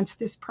advance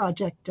this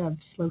project of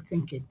slow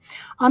thinking.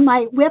 On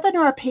my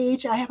webinar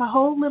page, I have a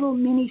whole little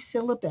mini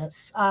syllabus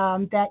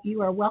that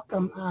you are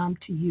welcome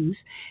to use.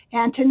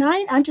 And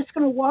tonight, I'm just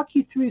going to walk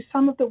you through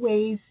some of the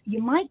ways you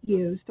might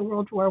use the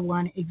World War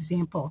I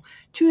example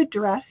to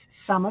address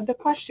some of the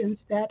questions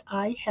that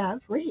I have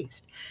raised.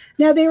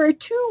 Now, there are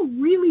two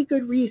really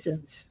good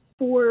reasons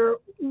for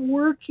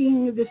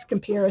working this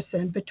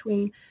comparison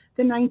between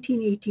the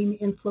 1918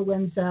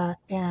 influenza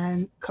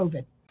and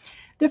COVID.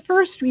 The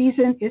first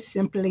reason is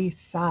simply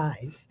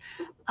size.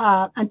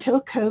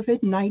 Until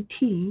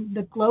COVID-19,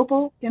 the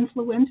global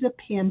influenza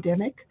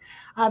pandemic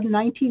of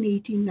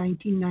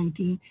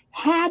 1918-1919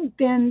 had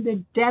been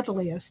the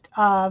deadliest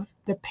of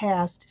the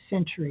past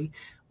century,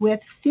 with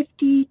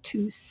 50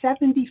 to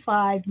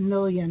 75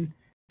 million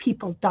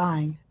people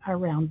dying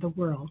around the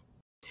world.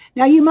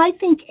 Now, you might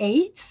think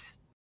AIDS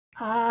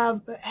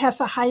has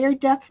a higher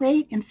death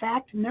rate. In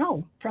fact,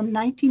 no. From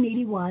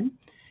 1981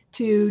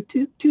 to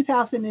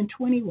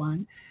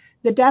 2021,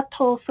 the death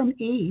toll from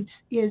AIDS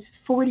is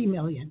 40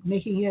 million,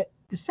 making it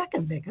the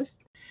second biggest,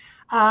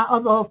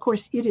 although, of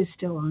course, it is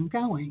still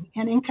ongoing.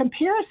 And in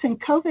comparison,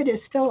 COVID is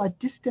still a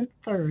distant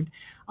third,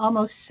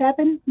 almost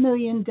 7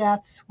 million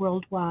deaths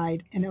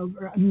worldwide and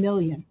over 1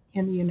 million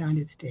in the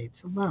United States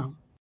alone.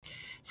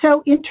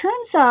 So in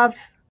terms of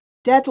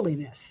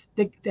deadliness,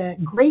 the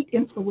great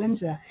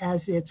influenza, as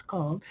it's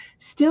called,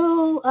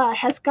 still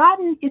has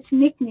gotten its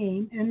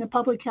nickname in the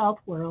public health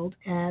world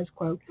as,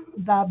 quote,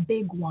 the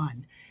big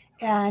one.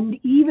 And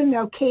even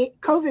though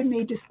COVID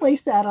may displace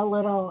that a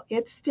little,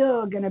 it's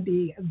still going to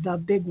be the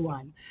big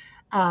one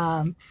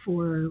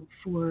for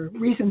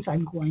reasons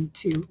I'm going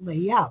to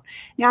lay out.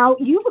 Now,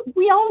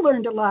 we all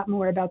learned a lot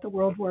more about the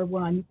World War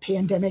I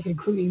pandemic,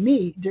 including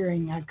me,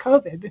 during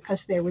COVID because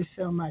there was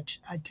so much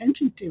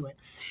attention to it.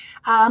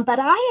 But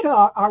I had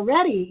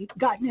already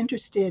gotten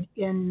interested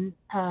in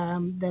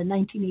the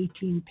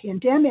 1918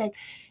 pandemic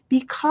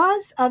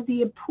because of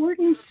the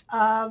importance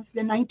of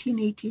the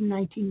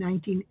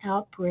 1918-1919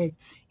 outbreak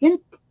in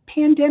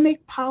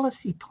pandemic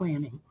policy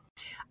planning.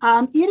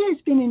 It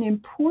has been an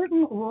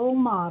important role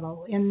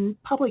model in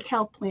public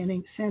health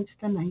planning since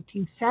the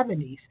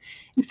 1970s.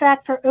 In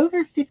fact, for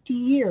over 50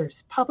 years,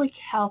 public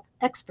health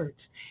experts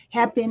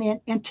have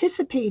been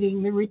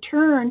anticipating the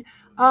return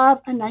of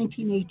a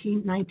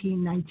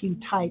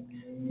 1918-1919 type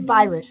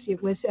virus.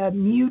 It was a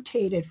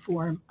mutated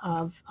form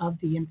of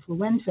the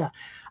influenza,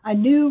 a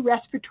new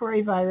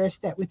respiratory virus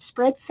that would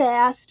spread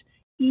fast,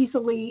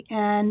 easily,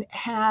 and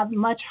have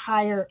much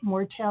higher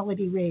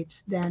mortality rates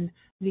than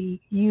the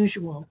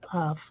usual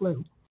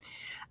flu.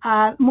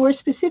 More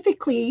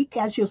specifically,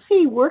 as you'll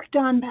see, work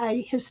done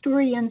by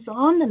historians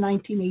on the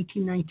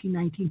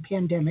 1918-1919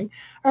 pandemic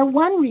are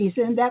one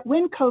reason that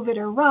when COVID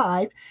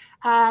arrived,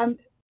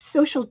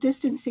 social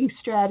distancing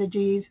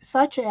strategies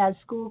such as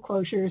school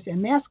closures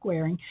and mask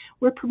wearing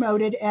were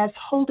promoted as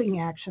holding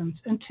actions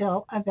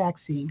until a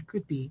vaccine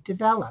could be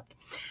developed.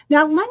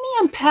 Now, let me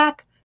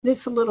unpack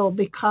this a little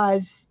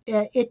because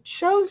it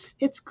shows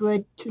it's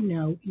good to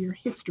know your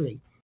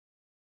history.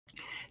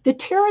 The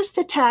terrorist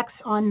attacks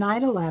on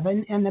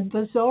 9/11 and the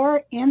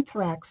bizarre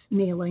anthrax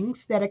mailings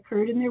that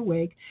occurred in their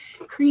wake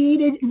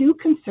created new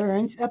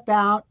concerns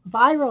about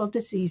viral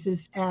diseases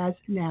as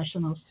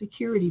national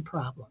security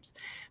problems.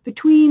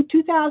 Between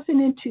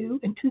 2002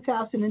 and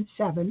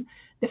 2007,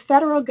 the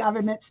federal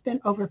government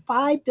spent over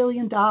 $5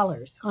 billion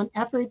on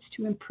efforts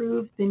to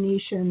improve the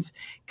nation's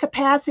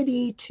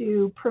capacity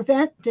to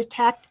prevent,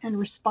 detect, and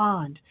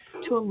respond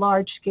to a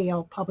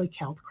large-scale public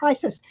health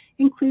crisis,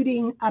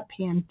 including a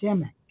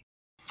pandemic.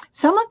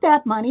 Some of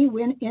that money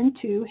went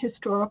into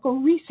historical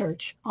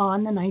research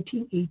on the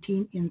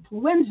 1918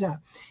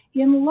 influenza,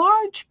 in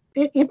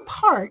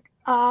part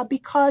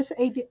because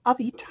of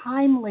a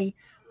timely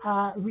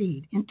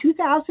read. In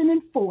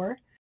 2004,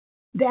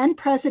 then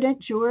President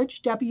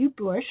George W.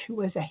 Bush, who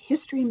was a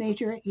history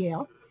major at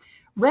Yale,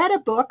 read a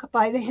book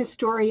by the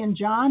historian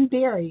John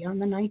Barry on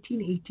the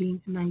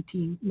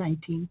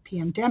 1918-1919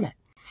 pandemic.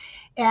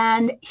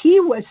 And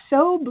he was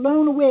so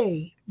blown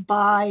away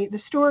by the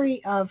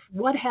story of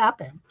what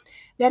happened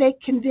that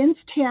it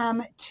convinced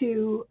him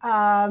to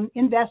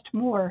invest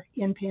more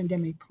in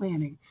pandemic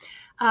planning.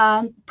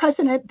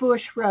 President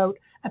Bush wrote,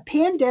 "A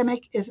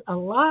pandemic is a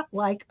lot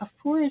like a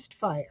forest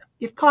fire.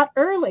 If caught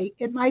early,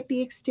 it might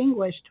be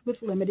extinguished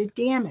with limited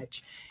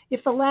damage.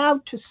 If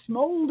allowed to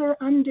smolder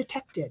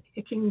undetected,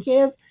 it can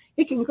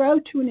grow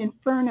to an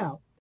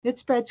inferno that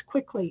spreads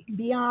quickly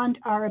beyond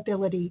our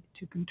ability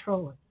to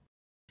control it."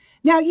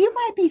 Now, you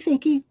might be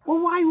thinking,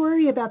 well, why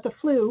worry about the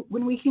flu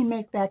when we can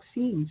make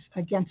vaccines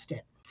against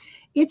it?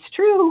 It's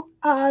true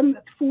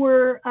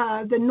for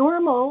the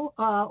normal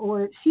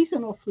or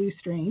seasonal flu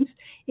strains,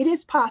 it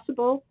is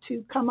possible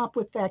to come up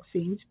with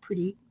vaccines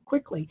pretty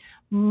quickly.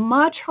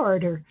 Much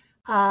harder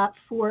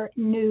for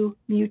new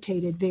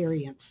mutated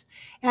variants.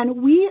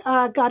 And we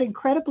got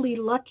incredibly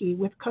lucky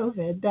with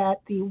COVID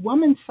that the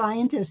woman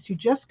scientist who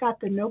just got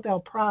the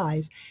Nobel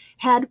Prize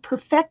had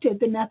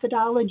perfected the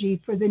methodology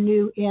for the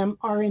new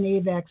mRNA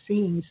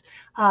vaccines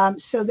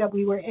so that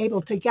we were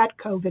able to get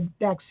COVID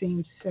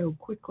vaccines so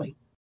quickly.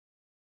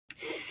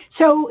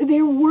 So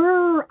there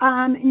were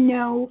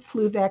no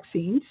flu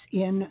vaccines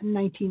in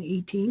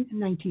 1918 and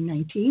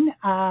 1919.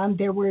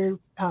 There were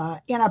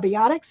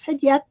antibiotics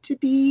had yet to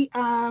be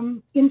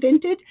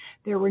invented.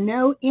 There were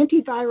no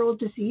antiviral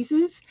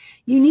diseases.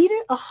 You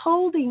needed a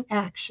holding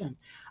action.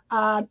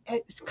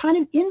 It's kind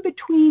of in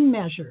between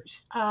measures.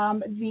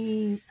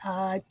 The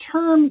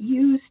term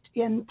used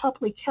in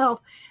public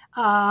health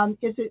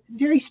is a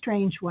very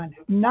strange one,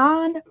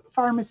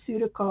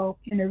 non-pharmaceutical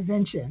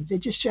interventions.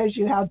 It just shows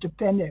you how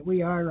dependent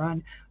we are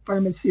on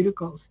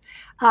pharmaceuticals.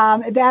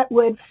 That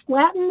would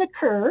flatten the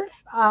curve.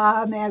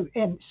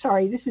 And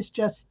sorry, this is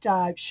just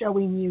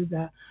showing you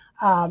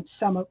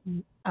some of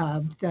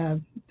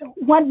the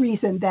one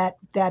reason that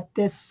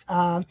this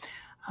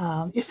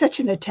is such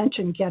an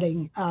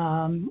attention-getting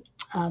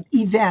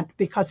event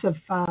because of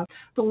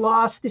the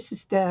loss. This is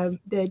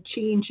the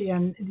change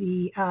in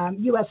the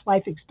U.S.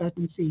 life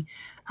expectancy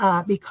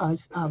because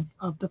of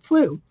the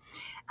flu.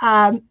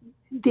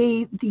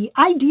 The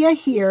idea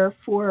here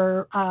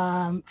for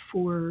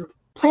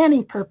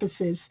planning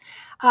purposes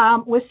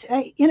was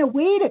in a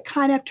way to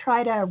kind of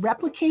try to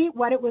replicate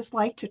what it was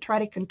like to try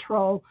to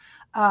control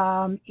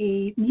a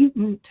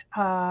mutant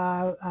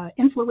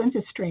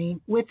influenza strain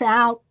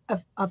without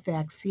a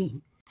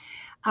vaccine.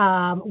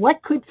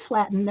 What could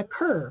flatten the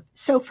curve?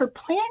 So for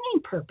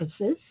planning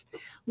purposes,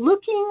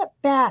 looking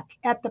back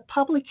at the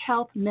public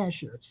health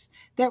measures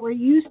that were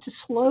used to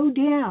slow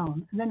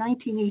down the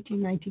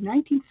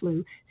 1918-1919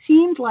 flu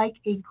seemed like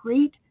a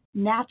great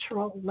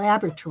natural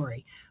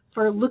laboratory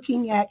for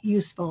looking at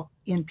useful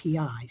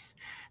NPIs.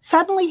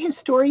 Suddenly,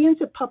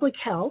 historians of public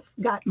health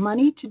got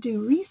money to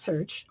do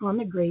research on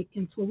the great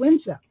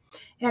influenza.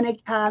 And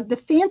the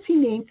fancy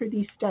name for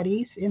these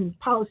studies in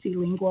policy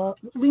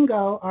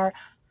lingo are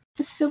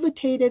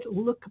facilitated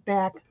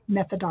look-back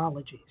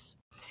methodologies.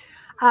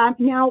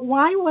 Now,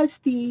 why was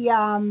the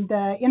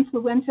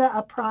influenza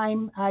a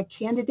prime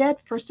candidate?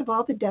 First of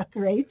all, the death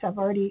rates. I've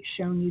already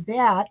shown you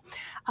that.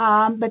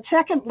 But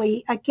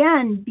secondly,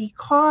 again,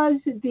 because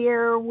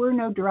there were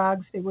no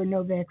drugs, there were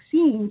no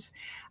vaccines,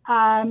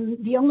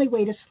 the only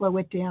way to slow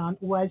it down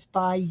was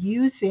by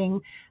using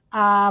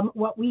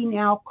what we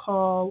now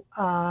call,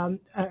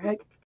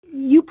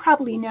 you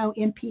probably know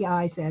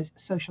NPIs as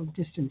social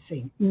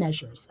distancing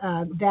measures.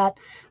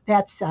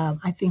 That's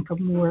I think, a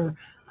more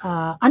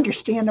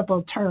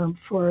understandable term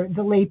for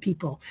the lay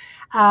people.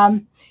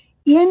 In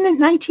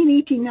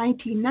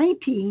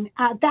 1918-1919,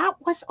 that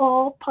was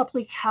all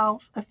public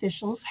health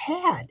officials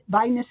had.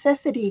 By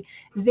necessity,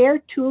 their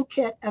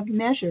toolkit of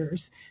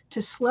measures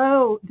to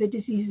slow the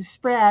disease's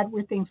spread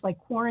were things like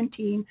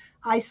quarantine,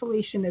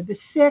 isolation of the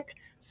sick,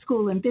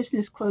 school and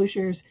business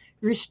closures,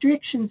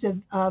 restrictions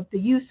of the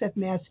use of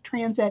mass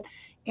transit,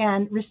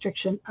 and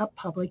restriction of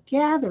public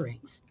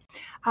gatherings.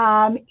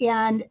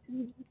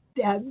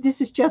 This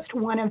is just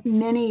one of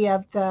many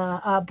of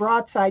the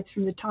broadsides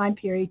from the time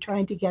period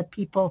trying to get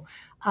people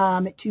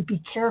to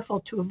be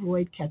careful to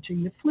avoid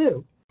catching the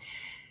flu.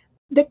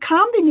 The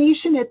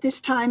combination at this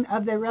time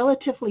of the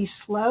relatively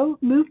slow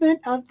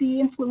movement of the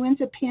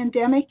influenza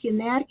pandemic in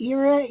that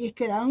era, it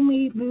could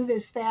only move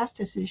as fast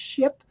as a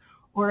ship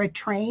or a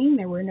train,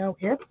 there were no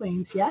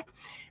airplanes yet,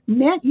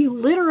 meant you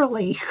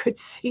literally could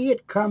see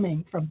it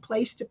coming from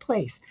place to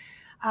place.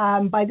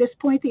 By this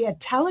point, they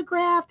had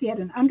telegraph, they had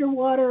an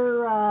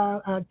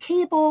underwater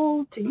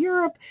cable to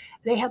Europe,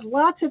 they had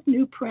lots of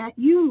newsprint.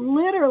 You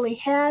literally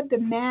had the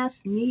mass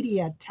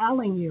media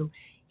telling you,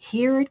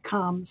 here it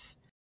comes,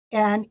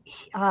 and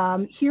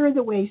here are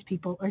the ways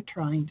people are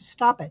trying to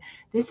stop it.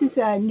 This is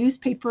a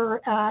newspaper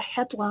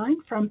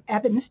headline from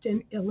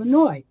Evanston,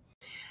 Illinois.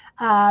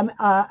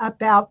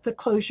 About the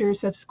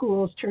closures of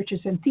schools,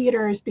 churches, and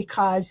theaters,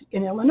 because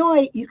in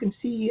Illinois, you can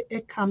see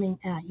it coming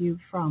at you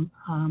from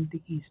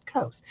the East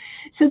Coast.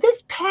 So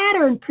this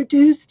pattern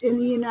produced in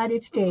the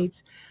United States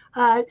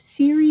a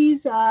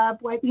series of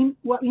what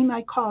we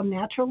might call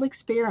natural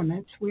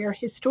experiments, where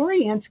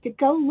historians could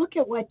go look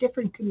at what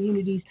different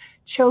communities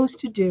chose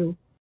to do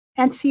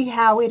and see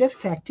how it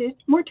affected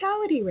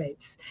mortality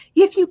rates.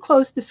 If you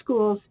closed the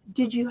schools,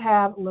 did you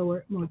have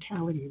lower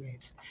mortality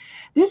rates?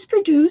 This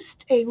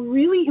produced a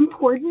really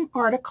important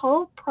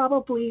article,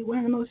 probably one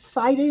of the most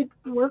cited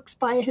works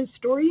by a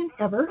historian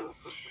ever.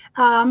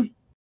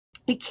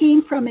 It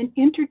came from an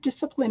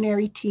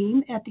interdisciplinary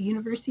team at the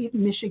University of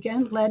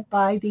Michigan, led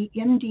by the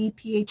MD,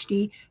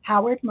 PhD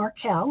Howard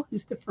Markel,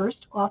 who's the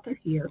first author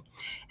here.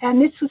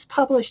 And this was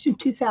published in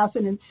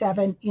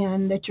 2007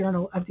 in the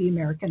Journal of the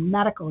American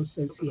Medical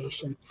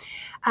Association.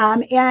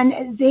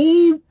 And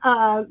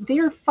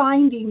their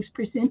findings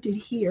presented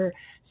here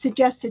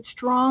suggested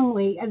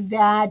strongly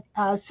that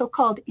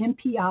so-called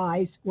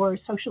MPIs, or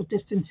social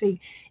distancing,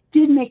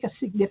 did make a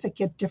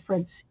significant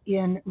difference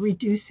in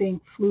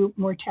reducing flu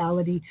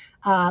mortality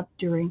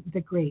during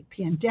the Great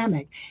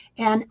Pandemic.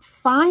 And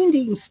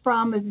findings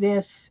from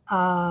this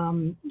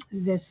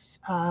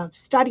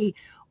study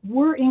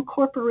were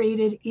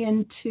incorporated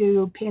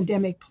into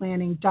pandemic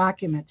planning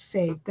documents,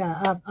 say,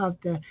 of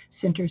the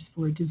Centers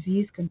for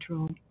Disease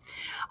Control.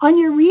 On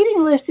your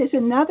reading list is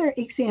another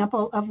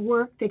example of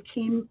work that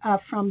came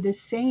from the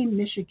same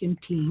Michigan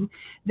team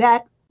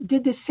that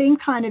did the same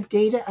kind of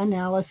data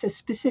analysis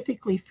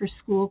specifically for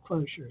school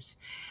closures.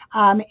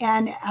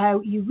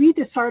 You read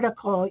this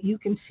article, you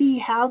can see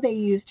how they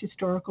used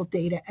historical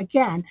data,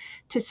 again,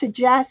 to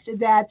suggest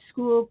that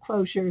school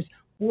closures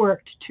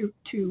worked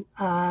to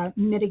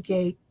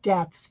mitigate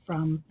deaths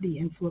from the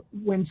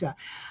influenza.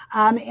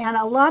 And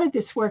a lot of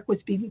this work was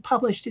being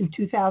published in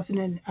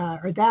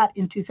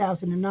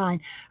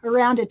 2009,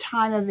 around a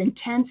time of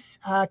intense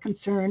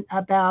concern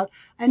about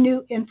a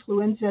new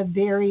influenza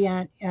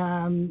variant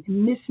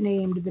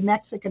misnamed the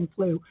Mexican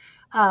flu.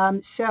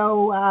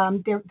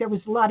 There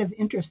was a lot of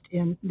interest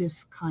in this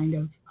kind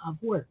of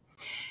work.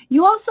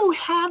 You also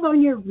have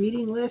on your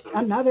reading list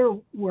another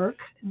work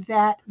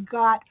that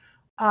got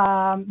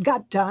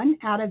done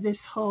out of this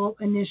whole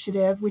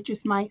initiative, which is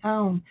my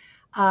own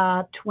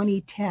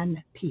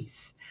 2010 piece.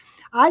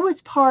 I was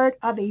part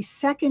of a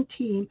second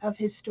team of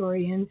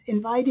historians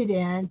invited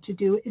in to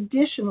do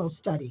additional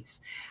studies.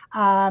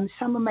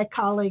 Some of my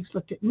colleagues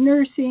looked at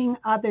nursing,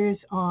 others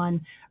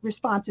on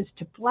responses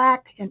to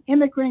Black and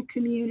immigrant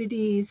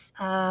communities,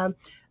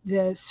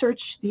 the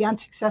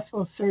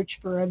unsuccessful search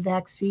for a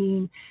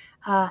vaccine,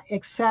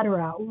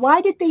 etc.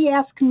 Why did they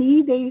ask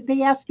me?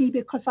 They asked me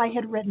because I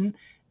had written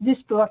this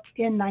book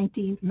in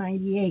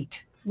 1998,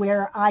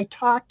 where I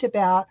talked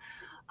about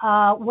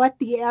what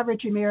the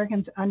average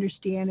American's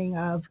understanding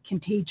of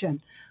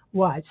contagion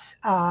was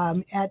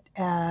at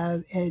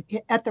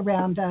the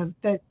round of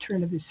the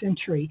turn of the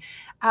century,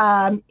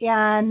 and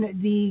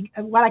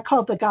what I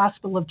called the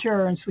gospel of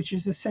germs, which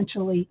is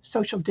essentially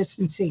social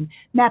distancing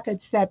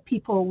methods that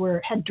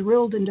people had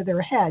drilled into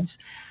their heads,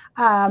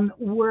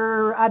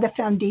 were the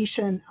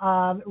foundation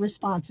of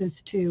responses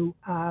to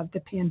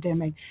the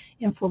pandemic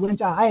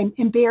influenza. I'm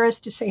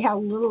embarrassed to say how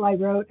little I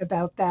wrote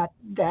about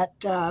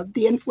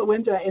the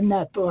influenza in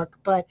that book,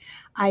 but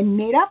I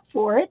made up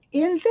for it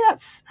in this.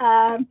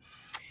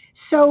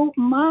 So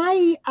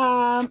my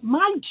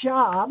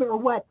job, or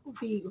what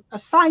the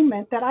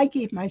assignment that I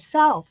gave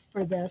myself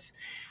for this,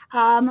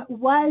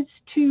 was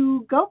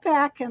to go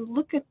back and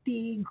look at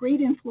the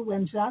great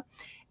influenza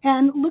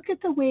and look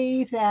at the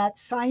way that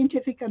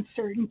scientific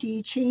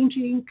uncertainty,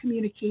 changing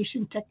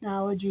communication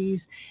technologies,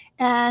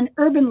 and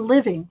urban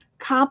living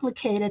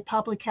complicated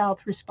public health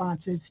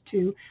responses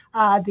to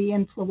the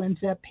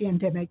influenza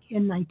pandemic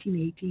in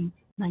 1918,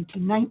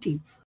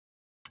 1919.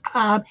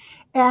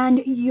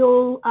 And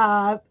you'll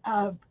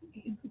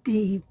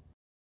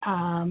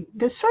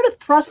the sort of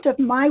thrust of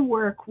my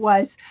work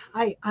was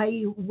I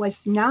was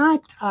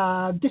not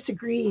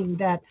disagreeing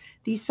that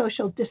these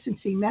social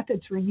distancing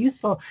methods were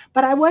useful,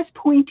 but I was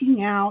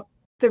pointing out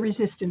the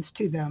resistance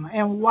to them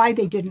and why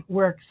they didn't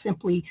work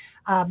simply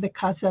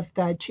because of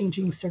the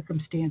changing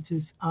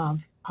circumstances of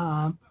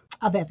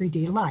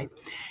everyday life.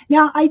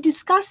 Now, I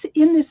discuss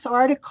in this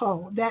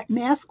article that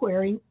mask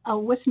wearing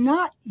was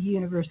not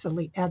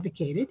universally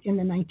advocated in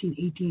the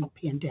 1918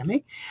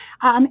 pandemic.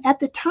 At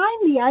the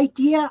time, the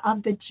idea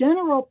of the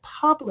general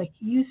public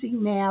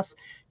using masks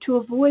to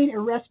avoid a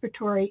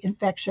respiratory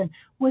infection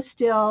was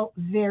still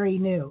very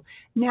new.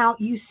 Now,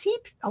 you see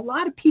a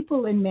lot of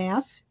people in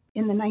masks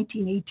in the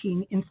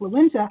 1918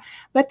 influenza,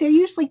 but they're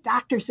usually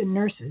doctors and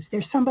nurses.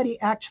 There's somebody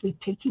actually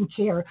taking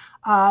care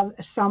of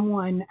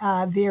someone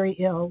very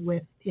ill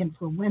with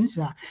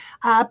influenza.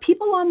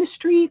 People on the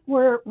street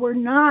were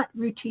not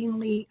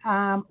routinely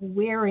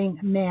wearing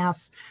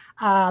masks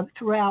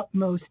throughout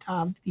most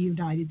of the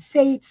United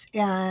States,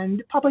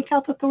 and public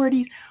health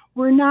authorities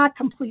were not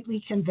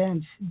completely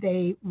convinced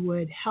they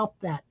would help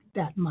that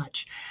much.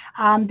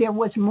 There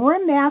was more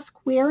mask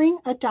wearing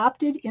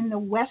adopted in the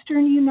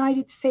Western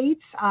United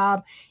States,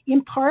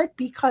 in part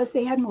because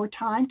they had more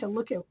time to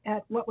look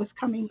at what was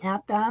coming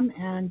at them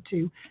and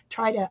to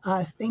try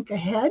to think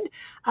ahead.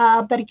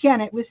 But again,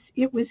 it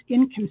was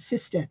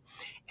inconsistent,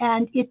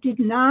 and it did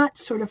not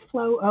sort of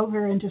flow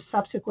over into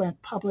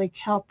subsequent public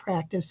health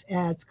practice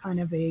as kind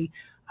of a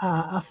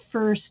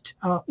first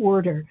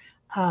order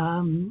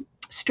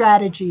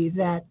strategy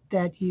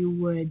that you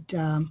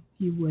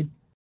would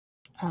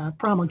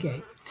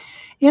promulgate.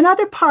 In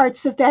other parts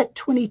of that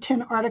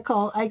 2010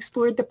 article, I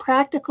explored the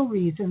practical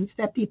reasons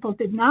that people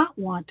did not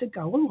want to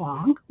go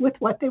along with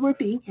what they were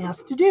being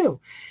asked to do.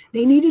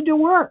 They needed to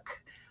work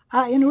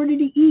in order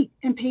to eat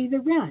and pay the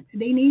rent.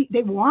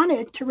 They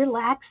wanted to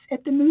relax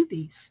at the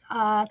movies.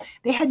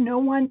 They had no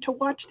one to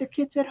watch their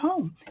kids at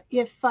home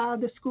if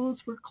the schools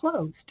were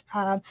closed.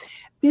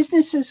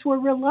 Businesses were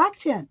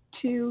reluctant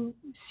to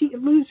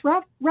lose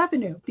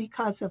revenue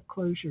because of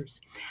closures.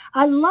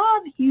 I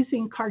love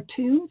using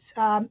cartoons.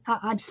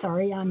 I'm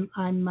sorry, I'm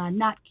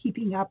not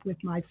keeping up with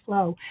my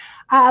flow.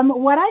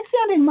 What I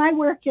found in my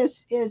work is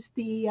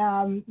the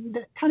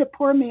kind of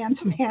poor man's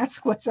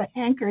mask was a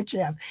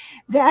handkerchief.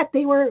 That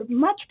they were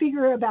much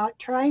bigger about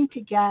trying to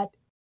get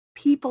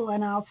people,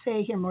 and I'll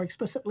say here more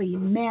explicitly,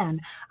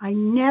 men. I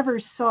never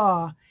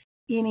saw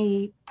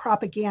any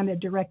propaganda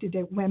directed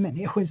at women.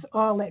 It was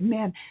all at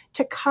men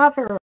to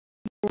cover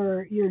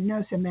your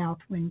nose and mouth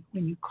when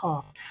you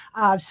cough.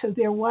 So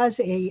there was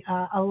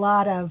a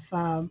lot of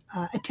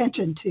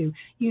attention to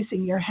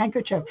using your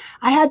handkerchief.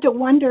 I had to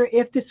wonder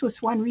if this was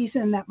one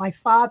reason that my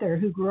father,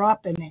 who grew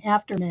up in the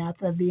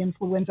aftermath of the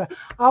influenza,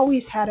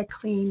 always had a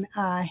clean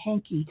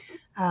hanky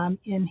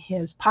in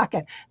his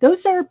pocket. Those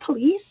are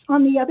police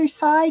on the other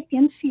side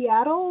in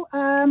Seattle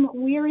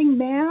wearing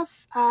masks.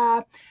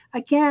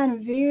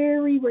 Again,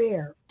 very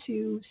rare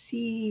to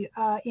see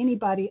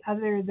anybody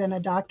other than a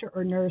doctor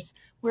or nurse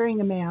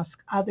wearing a mask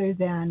other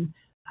than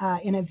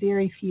in a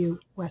very few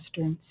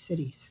Western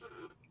cities.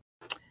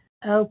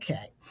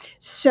 Okay,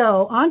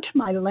 so on to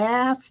my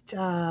last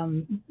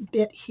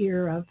bit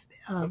here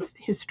of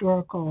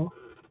historical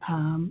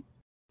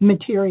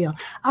material.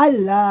 I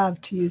love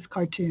to use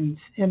cartoons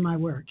in my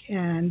work,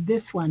 and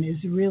this one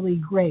is really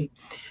great.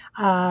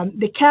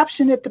 The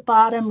caption at the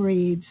bottom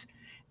reads,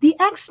 "The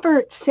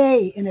experts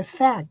say, in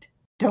effect,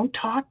 don't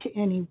talk to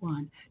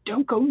anyone,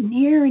 don't go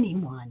near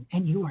anyone,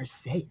 and you are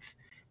safe."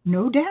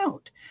 No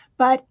doubt.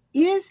 But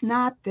is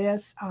not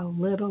this a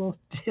little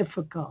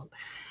difficult?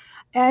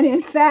 And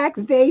in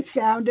fact, they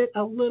found it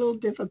a little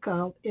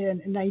difficult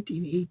in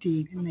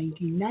 1918 and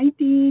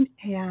 1919,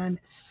 and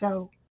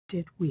so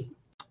did we.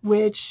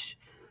 Which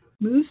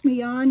moves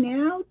me on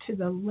now to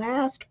the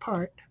last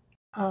part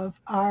of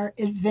our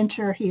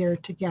adventure here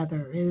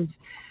together, is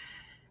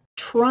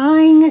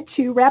trying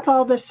to wrap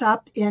all this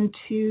up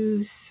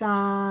into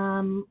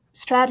some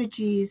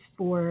strategies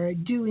for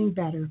doing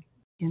better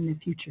in the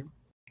future.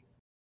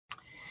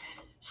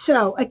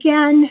 So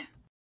again,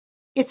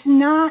 it's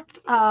not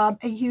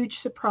a huge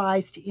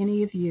surprise to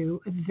any of you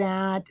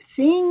that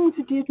things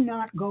did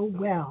not go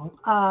well.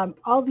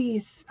 All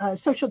these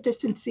social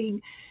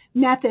distancing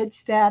methods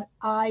that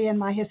I and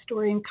my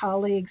historian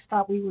colleagues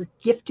thought we were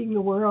gifting the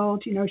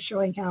world,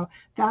 showing how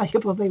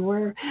valuable they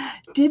were,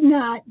 did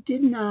not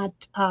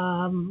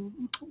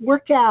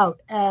work out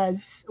as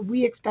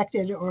we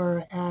expected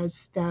or as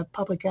the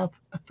public health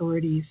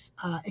authorities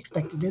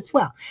expected as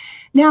well.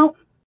 Now,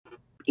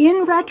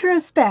 in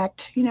retrospect,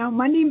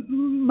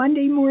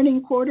 Monday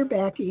morning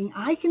quarterbacking,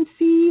 I can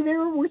see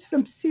there were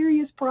some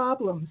serious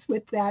problems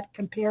with that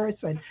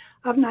comparison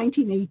of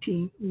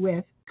 1918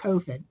 with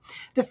COVID.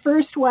 The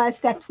first was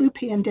that flu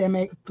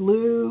pandemic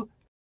blew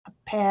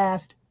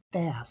past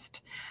fast.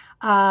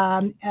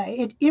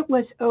 It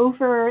was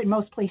over in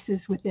most places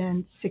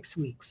within 6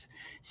 weeks.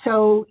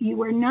 So you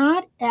were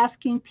not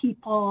asking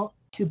people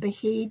to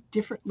behave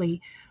differently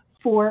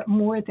for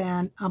more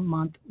than a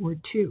month or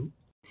two.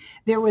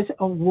 There was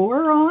a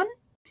war on,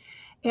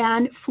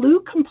 and flu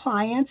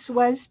compliance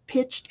was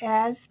pitched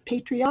as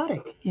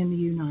patriotic in the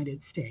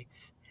United States.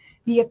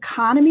 The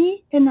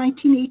economy in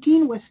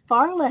 1918 was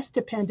far less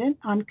dependent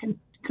on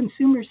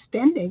consumer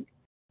spending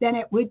than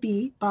it would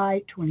be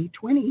by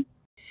 2020.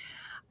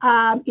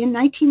 In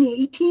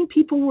 1918,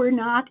 people were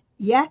not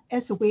yet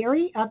as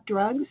wary of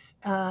drugs,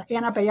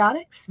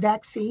 antibiotics,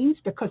 vaccines,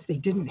 because they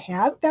didn't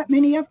have that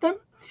many of them.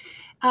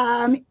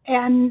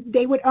 And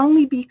they would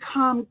only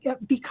become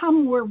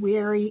more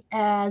wary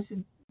as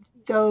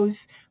those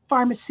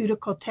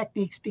pharmaceutical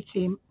techniques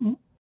became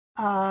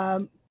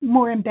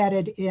more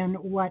embedded in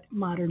what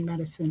modern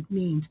medicine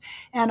means,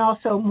 and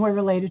also more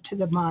related to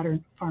the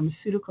modern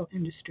pharmaceutical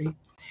industry.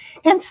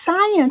 And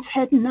science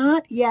had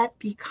not yet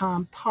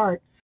become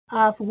part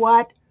of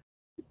what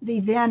the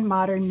then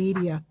modern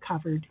media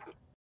covered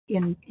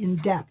in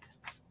depth.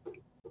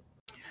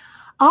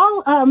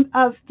 All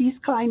of these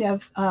kind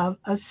of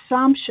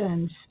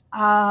assumptions,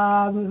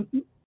 or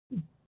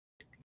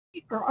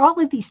all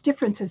of these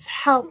differences,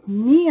 help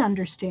me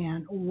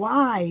understand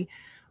why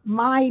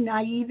my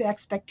naive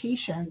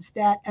expectations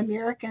that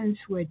Americans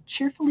would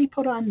cheerfully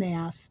put on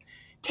masks,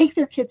 take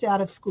their kids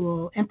out of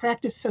school, and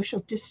practice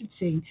social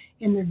distancing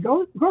in their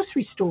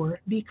grocery store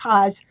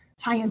because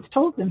science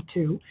told them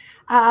to,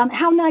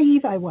 how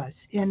naive I was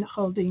in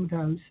holding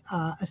those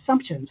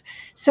assumptions.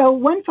 So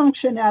one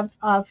function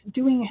of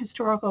doing a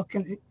historical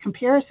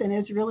comparison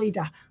is really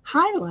to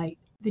highlight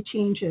the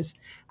changes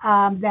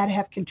that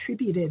have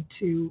contributed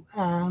to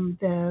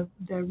the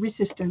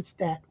resistance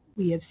that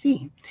we have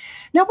seen.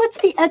 Now, what's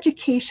the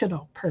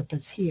educational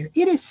purpose here?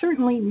 It is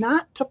certainly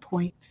not to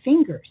point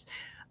fingers.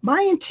 My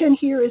intent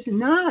here is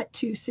not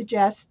to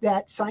suggest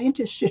that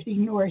scientists should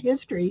ignore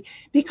history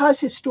because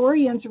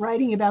historians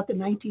writing about the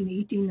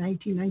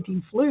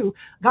 1918-1919 flu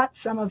got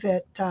some of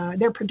it,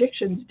 their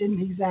predictions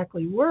didn't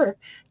exactly work.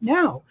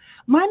 No,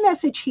 my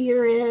message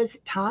here is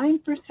time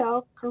for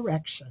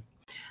self-correction.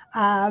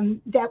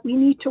 That we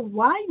need to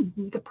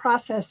widen the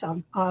process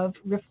of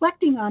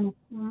reflecting on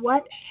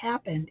what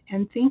happened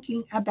and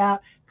thinking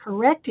about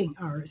correcting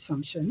our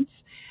assumptions.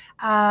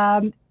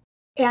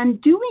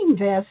 And doing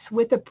this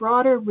with a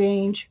broader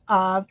range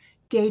of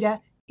data,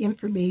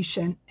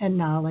 information, and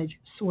knowledge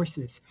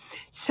sources.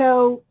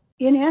 So,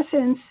 in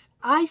essence,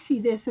 I see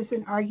this as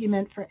an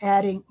argument for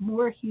adding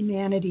more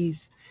humanities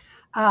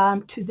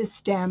to the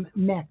STEM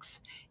mix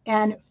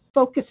and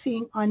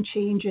focusing on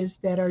changes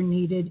that are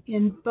needed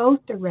in both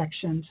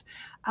directions.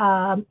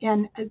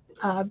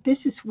 This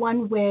is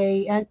one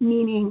way,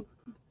 meaning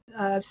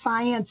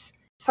science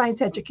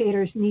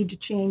educators need to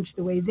change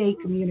the way they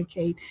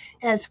communicate,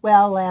 as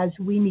well as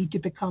we need to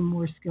become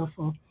more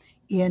skillful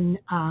in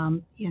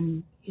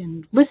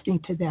listening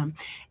to them.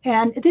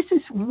 And this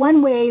is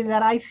one way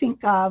that I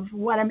think of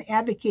what I'm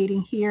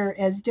advocating here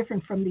as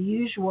different from the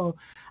usual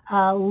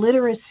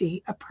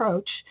literacy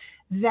approach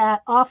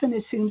that often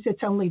assumes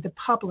it's only the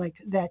public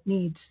that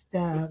needs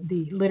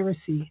the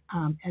literacy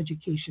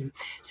education.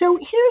 So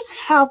here's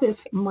how this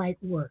might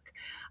work.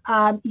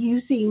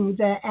 Using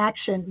the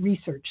action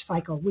research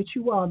cycle, which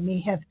you all may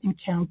have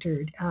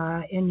encountered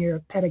in your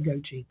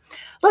pedagogy.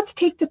 Let's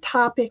take the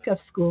topic of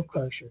school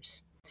closures.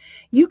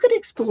 You could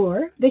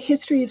explore the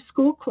history of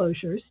school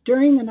closures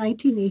during the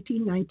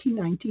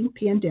 1918-1919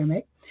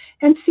 pandemic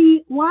and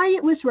see why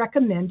it was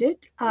recommended.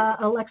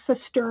 Alexa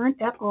Stern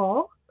et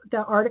al.,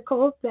 the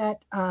article that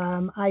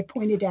I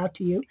pointed out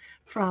to you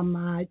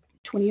from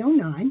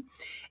 2009.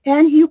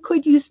 And you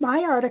could use my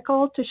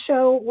article to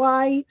show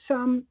why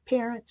some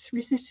parents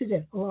resisted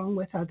it, along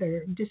with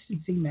other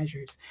distancing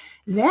measures.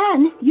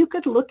 Then you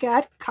could look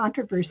at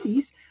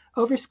controversies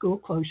over school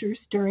closures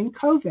during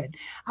COVID.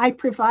 I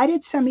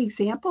provided some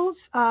examples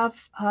of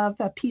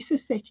pieces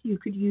that you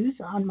could use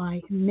on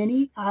my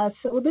mini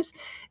syllabus.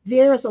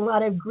 There's a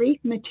lot of great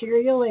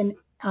material in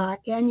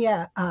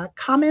Anya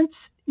Comment's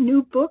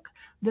new book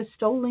The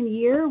Stolen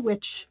Year,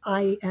 which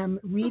I am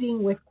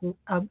reading with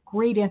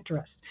great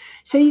interest.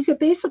 So you could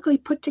basically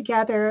put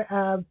together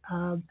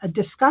a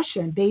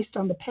discussion based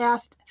on the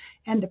past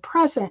and the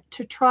present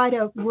to try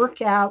to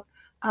work out,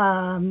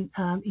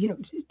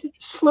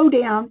 slow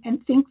down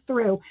and think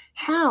through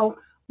how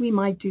we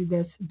might do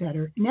this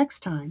better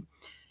next time.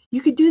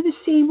 You could do the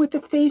same with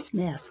the face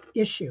mask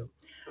issue.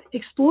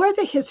 Explore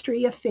the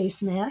history of face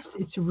masks.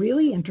 It's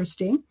really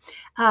interesting,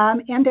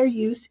 and their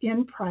use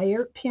in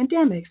prior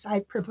pandemics.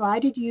 I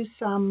provided you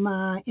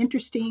some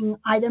interesting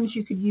items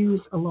you could use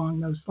along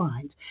those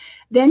lines.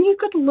 Then you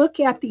could look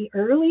at the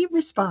early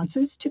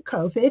responses to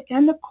COVID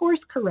and the course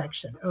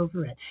correction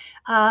over it.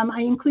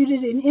 I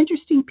included an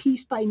interesting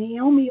piece by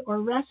Naomi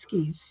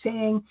Oreskes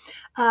saying,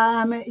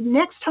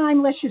 next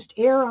time, let's just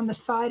err on the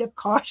side of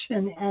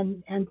caution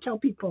and tell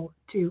people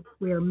to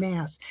wear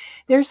masks.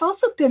 There's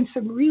also been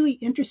some really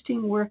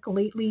interesting work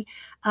lately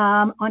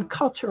on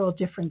cultural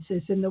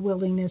differences in the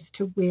willingness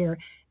to wear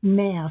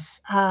masks.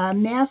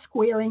 Mask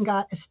wearing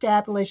got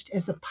established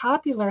as a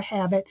popular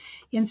habit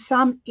in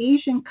some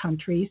Asian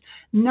countries,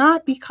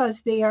 not because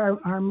they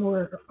are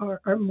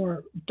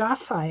more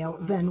docile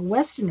than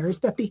Westerners,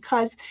 but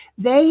because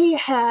they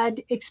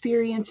had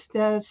experienced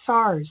the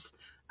SARS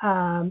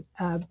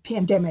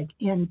pandemic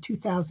in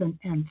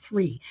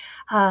 2003,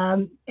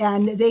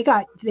 and they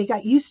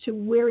got used to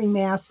wearing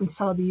masks and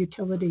saw the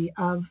utility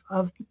of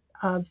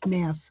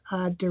masks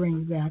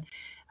during that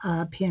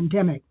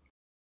pandemic.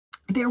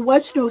 There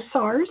was no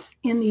SARS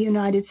in the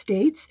United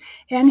States,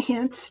 and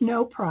hence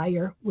no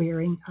prior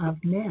wearing of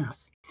masks.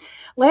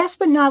 Last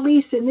but not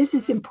least, and this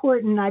is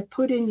important, I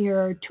put in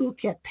your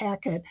toolkit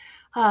packet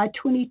a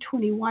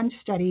 2021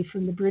 study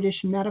from the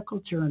British Medical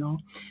Journal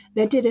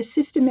that did a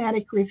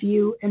systematic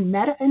review and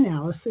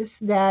meta-analysis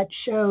that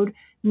showed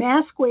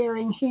mask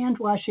wearing, hand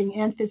washing,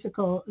 and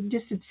physical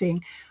distancing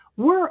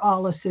were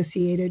all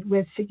associated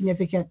with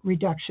significant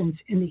reductions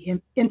in the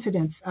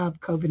incidence of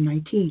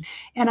COVID-19.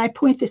 And I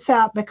point this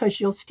out because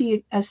you'll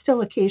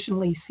still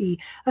occasionally see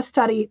a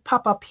study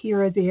pop up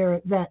here or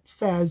there that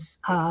says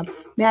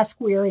mask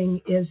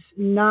wearing is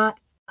not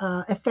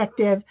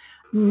effective,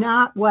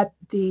 not what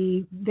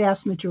the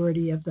vast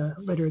majority of the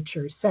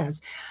literature says.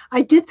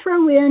 I did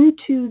throw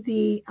into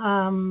the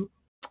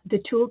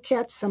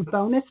toolkit some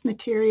bonus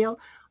material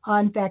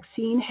on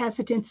vaccine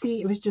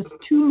hesitancy. It was just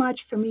too much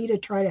for me to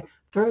try to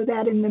throw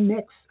that in the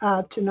mix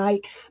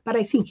tonight, but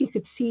I think you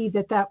could see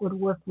that would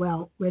work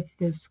well with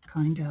this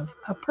kind of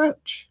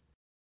approach.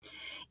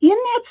 In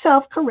that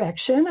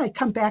self-correction, I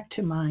come back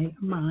to my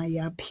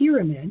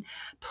pyramid.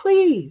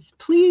 Please,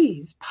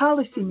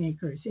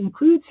 policymakers,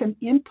 include some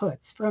inputs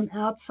from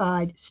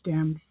outside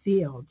STEM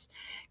fields.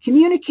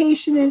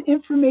 Communication and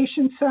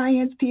information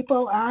science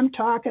people, I'm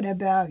talking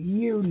about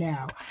you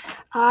now.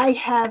 I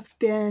have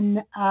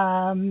been,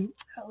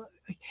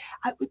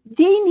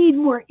 they need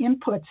more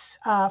inputs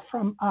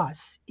from us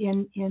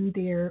in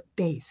their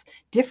base,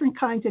 different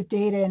kinds of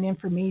data and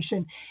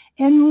information,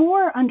 and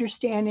more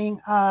understanding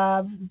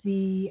of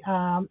the,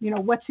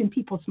 what's in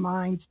people's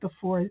minds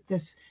before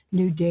this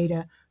new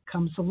data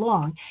comes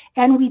along.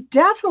 And we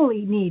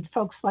definitely need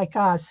folks like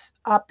us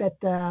up at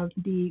the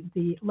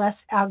less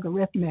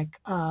algorithmic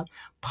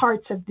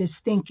parts of this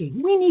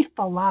thinking. We need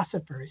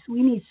philosophers,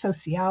 we need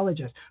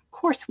sociologists, of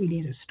course we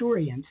need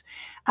historians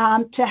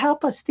to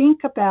help us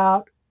think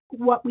about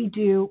what we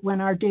do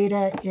when our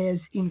data is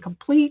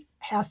incomplete,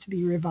 has to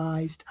be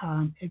revised,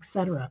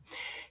 etc.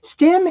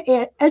 STEM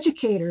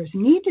educators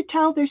need to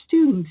tell their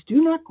students,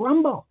 do not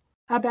grumble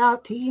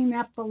about taking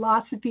that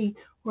philosophy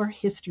or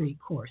history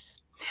course.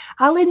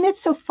 I'll admit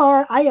so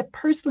far I have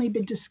personally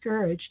been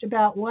discouraged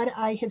about what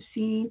I have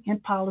seen in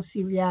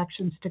policy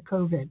reactions to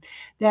COVID,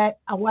 that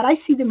what I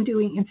see them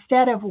doing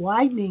instead of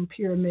widening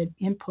pyramid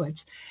inputs,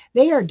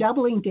 they are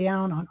doubling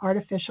down on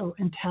artificial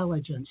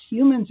intelligence.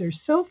 Humans are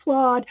so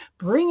flawed,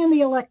 bring in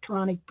the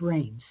electronic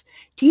brains.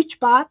 Teach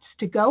bots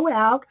to go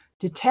out,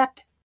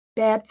 detect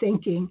bad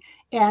thinking,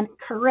 and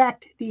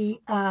correct the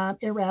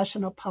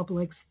irrational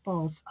public's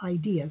false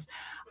ideas.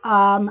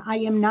 I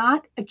am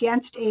not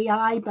against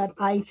AI, but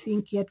I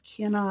think it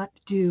cannot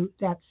do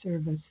that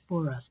service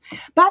for us.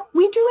 But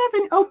we do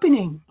have an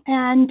opening,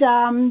 and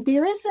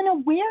there is an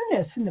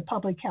awareness in the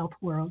public health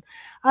world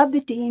of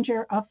the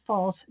danger of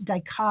false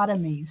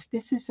dichotomies.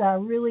 This is a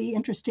really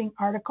interesting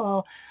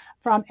article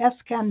from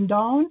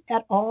Escandon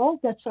et al.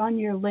 That's on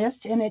your list,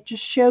 and it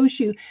just shows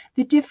you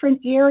the different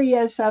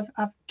areas of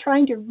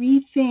trying to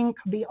rethink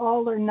the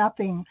all or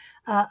nothing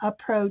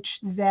approach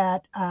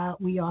that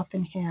we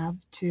often have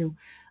to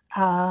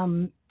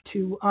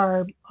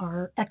our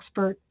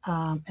expert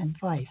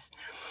advice.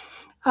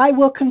 I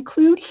will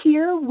conclude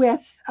here with,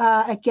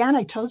 again,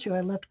 I told you I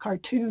loved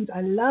cartoons.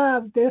 I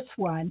love this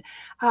one.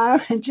 How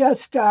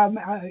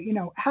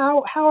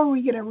are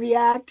we going to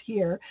react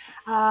here?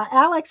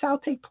 Alex, I'll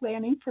take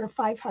planning for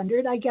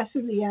 500. I guess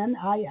in the end,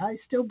 I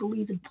still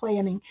believe in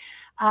planning.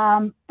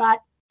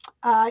 But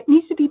it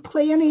needs to be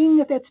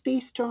planning that's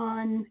based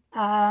on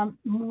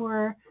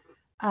more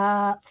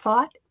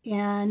thought.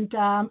 And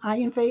I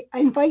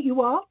invite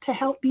you all to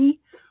help me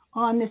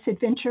on this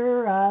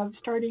adventure of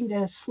starting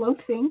to slow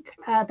think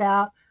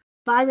about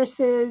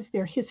viruses,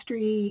 their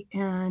history,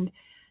 and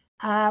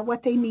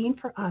what they mean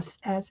for us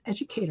as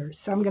educators.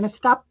 So I'm going to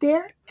stop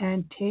there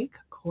and take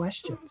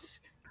questions.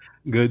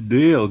 Good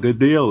deal, good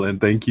deal,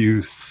 and thank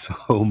you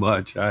so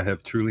much. I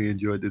have truly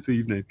enjoyed this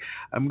evening.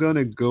 I'm going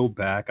to go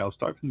back. I'll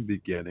start from the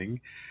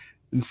beginning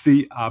and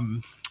see.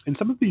 And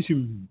some of these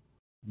you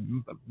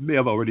may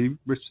have already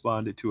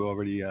responded to,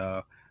 already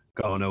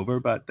gone over,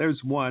 but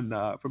there's one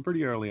from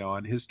pretty early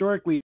on.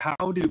 Historically,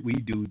 how did we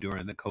do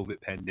during the COVID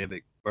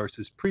pandemic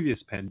versus previous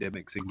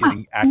pandemics in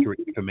getting accurate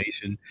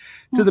information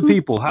to the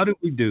people? How did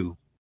we do?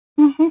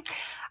 Mm-hmm.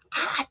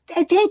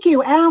 Thank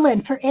you,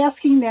 Alan, for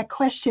asking that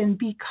question,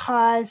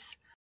 because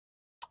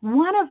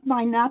one of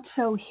my not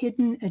so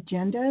hidden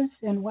agendas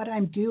in what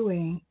I'm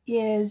doing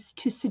is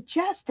to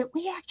suggest that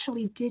we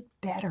actually did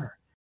better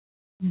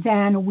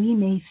than we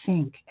may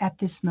think at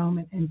this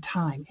moment in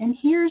time. And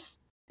here's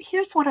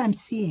what I'm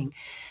seeing.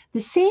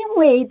 The same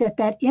way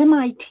that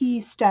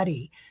MIT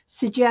study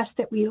suggests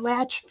that we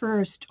latch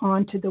first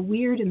onto the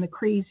weird and the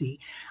crazy,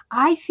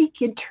 I think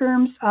in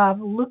terms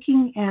of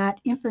looking at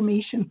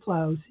information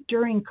flows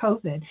during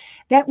COVID,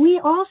 that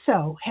we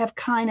also have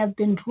kind of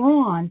been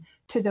drawn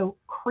to the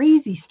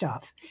crazy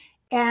stuff.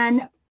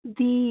 And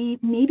the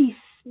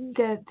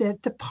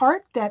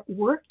part that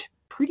worked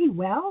pretty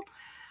well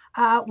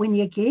when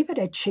you gave it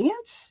a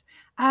chance,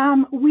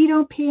 we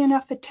don't pay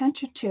enough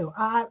attention to.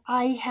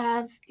 I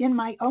have, in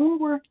my own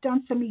work,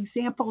 done some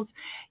examples.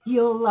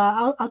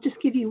 I'll just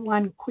give you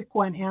one quick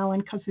one,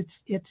 Alan, because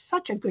it's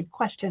such a good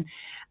question.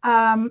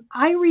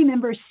 I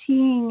remember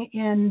seeing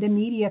in the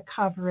media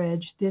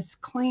coverage this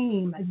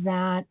claim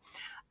that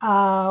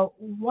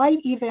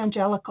white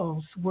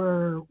evangelicals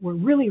were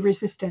really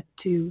resistant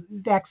to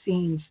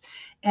vaccines,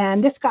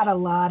 and this got a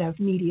lot of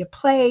media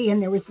play.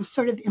 And there was a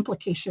sort of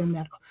implication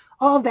that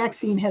all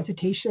vaccine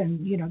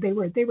hesitation, they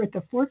were at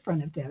the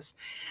forefront of this.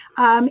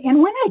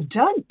 And when I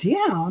dug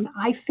down,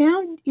 I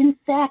found, in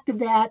fact,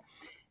 that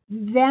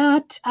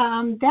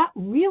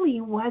really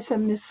was a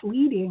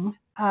misleading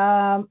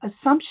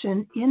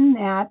assumption, in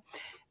that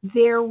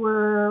there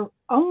were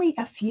only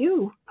a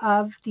few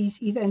of these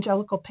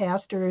evangelical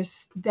pastors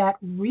that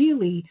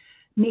really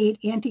made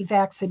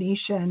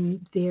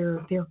anti-vaccination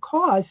their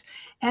cause,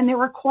 and there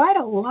were quite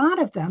a lot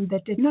of them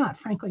that did not.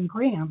 Franklin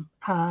Graham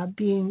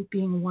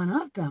being one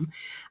of them,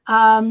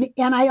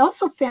 and I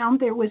also found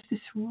there was this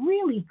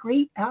really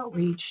great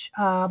outreach.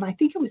 I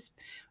think it was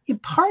in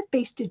part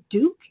based at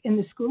Duke in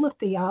the School of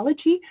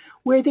Theology,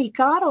 where they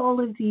got all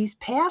of these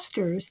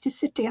pastors to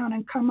sit down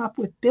and come up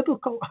with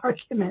biblical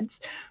arguments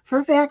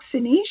for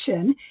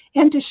vaccination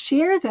and to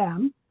share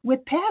them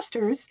with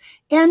pastors,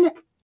 and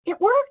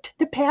it worked.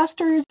 The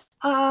pastors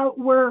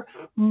were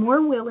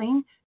more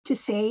willing to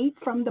say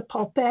from the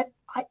pulpit,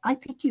 I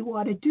think you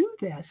ought to do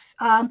this.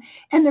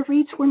 And the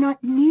reads were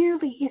not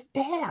nearly as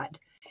bad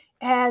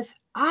as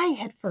I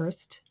had first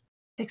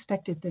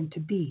expected them to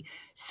be.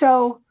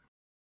 So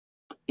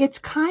it's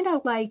kind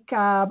of like,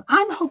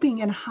 I'm hoping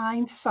in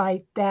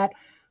hindsight that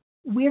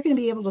we're going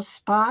to be able to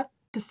spot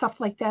the stuff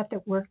like that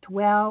worked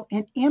well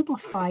and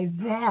amplify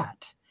that.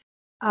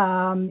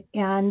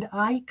 And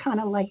I kind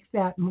of like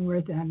that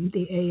more than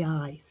the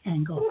AI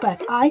angle.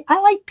 But I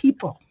like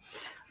people.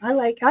 I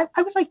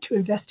would like to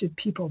invest in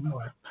people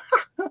more.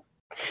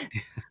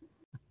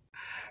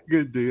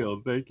 Good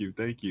deal. Thank you.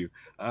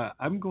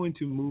 I'm going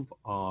to move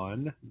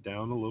on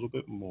down a little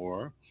bit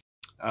more.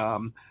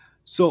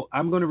 So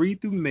I'm going to read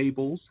through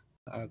Mabel's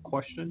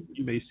question.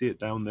 You may see it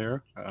down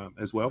there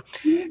as well.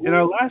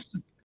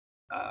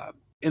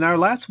 In our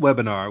last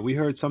webinar, we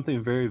heard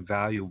something very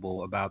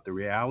valuable about the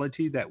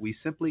reality that we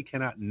simply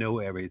cannot know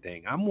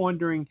everything. I'm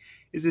wondering,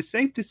 is it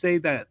safe to say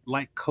that,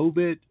 like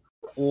COVID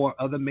or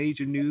other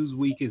major news,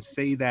 we can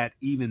say that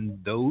even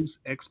those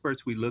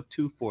experts we look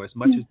to for as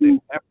much as their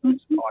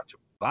efforts are to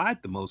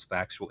provide the most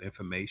factual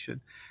information,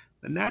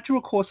 the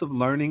natural course of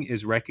learning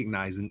is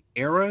recognizing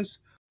errors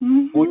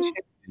or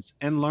changes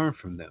and learn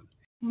from them.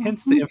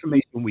 Hence, the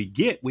information we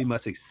get, we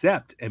must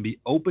accept and be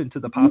open to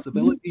the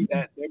possibility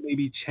that there may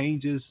be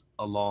changes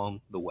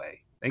along the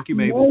way. Thank you,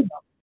 Mabel.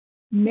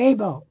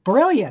 Mabel,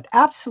 brilliant,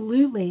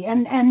 absolutely.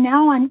 And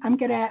now I'm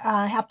going to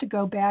have to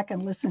go back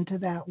and listen to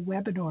that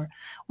webinar.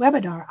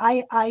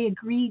 I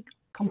agree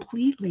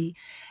completely.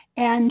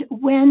 And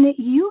when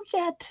you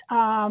get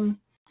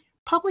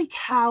public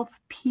health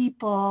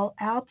people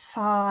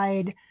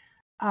outside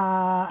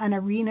an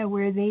arena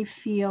where they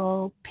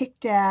feel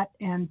picked at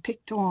and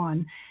picked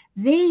on,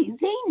 they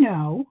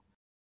know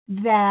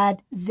that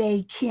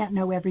they can't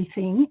know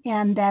everything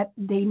and that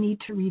they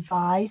need to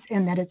revise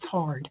and that it's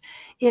hard.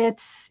 It's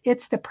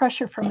the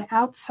pressure from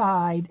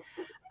outside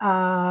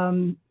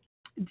that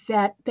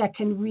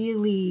can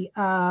really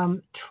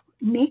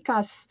make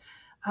us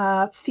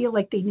feel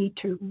like they need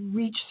to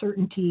reach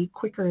certainty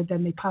quicker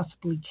than they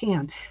possibly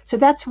can. So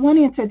that's one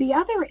answer. The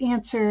other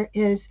answer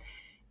is,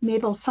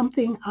 Mabel,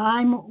 something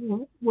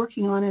I'm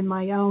working on in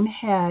my own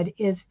head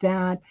is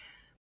that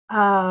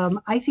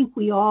I think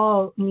we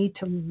all need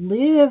to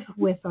live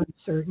with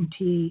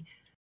uncertainty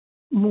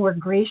more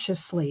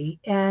graciously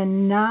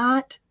and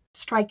not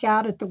strike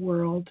out at the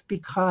world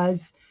because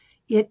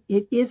it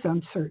is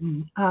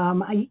uncertain.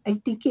 I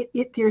think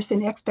there's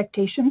an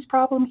expectations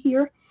problem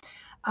here.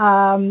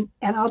 And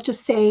I'll just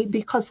say,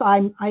 because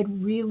I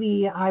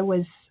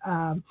was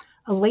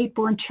a late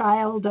born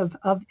child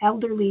of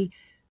elderly,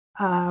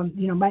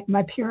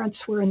 my parents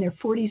were in their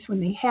 40s when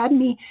they had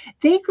me.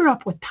 They grew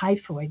up with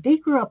typhoid. They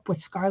grew up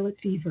with scarlet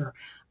fever.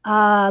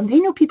 They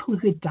know people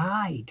who had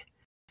died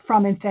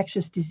from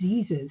infectious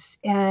diseases.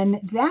 And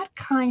that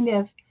kind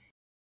of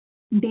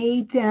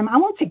made them, I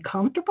won't say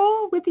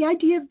comfortable with the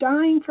idea of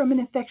dying from an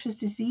infectious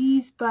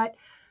disease, but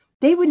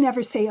they would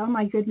never say, oh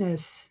my goodness,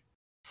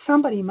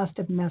 somebody must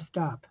have messed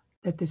up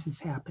that this is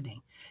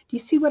happening. Do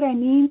you see what I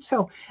mean?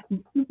 So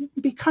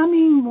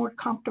becoming more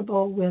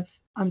comfortable with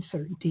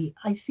uncertainty,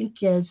 I think,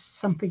 is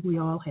something we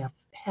all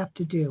have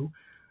to do.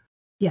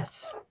 Yes.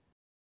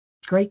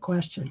 Great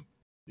question.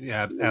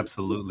 Yeah,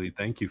 absolutely.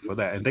 Thank you for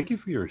that. And thank you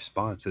for your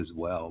response as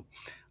well.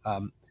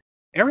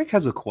 Eric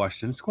has a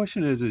question. His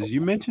question is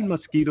you mentioned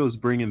mosquitoes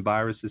bringing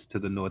viruses to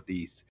the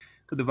Northeast.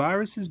 Could the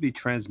viruses be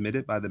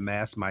transmitted by the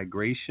mass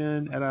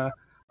migration at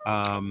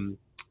from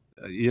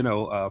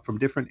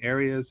different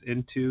areas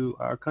into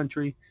our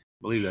country?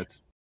 I believe that's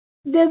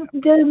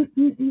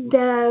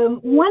the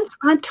ones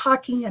I'm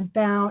talking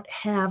about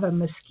have a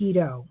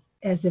mosquito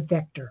as a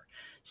vector.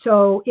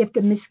 So if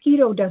the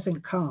mosquito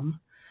doesn't come,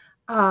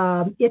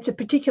 it's a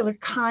particular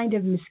kind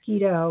of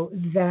mosquito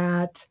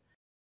that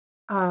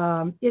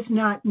is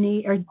not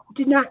or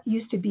did not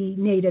used to be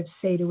native,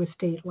 say, to a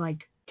state like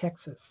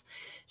Texas.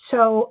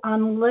 So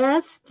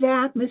unless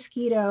that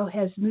mosquito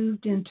has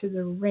moved into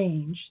the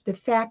range, the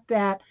fact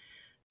that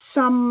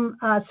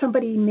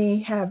somebody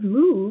may have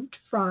moved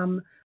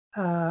from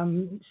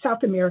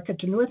South America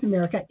to North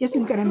America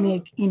isn't going to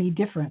make any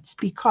difference,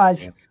 because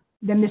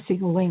the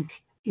missing link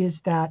is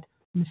that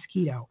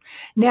mosquito.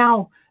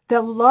 Now,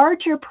 the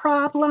larger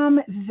problem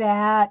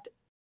that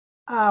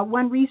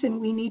one reason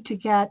we need to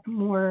get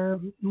more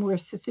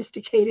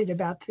sophisticated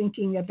about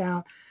thinking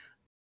about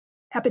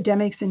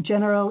epidemics in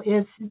general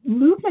is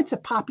movements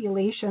of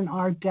population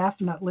are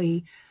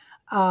definitely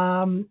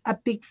a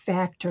big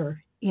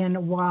factor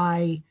in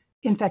why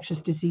infectious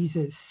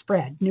diseases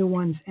spread, new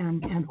ones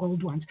and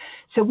old ones.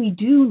 So we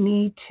do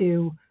need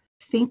to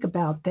think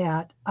about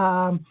that.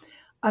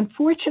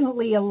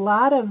 Unfortunately, a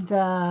lot of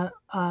the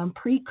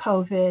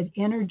pre-COVID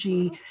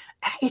energy,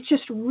 it's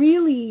just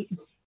really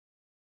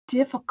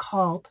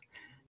difficult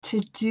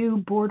to do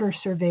border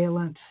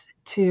surveillance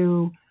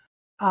to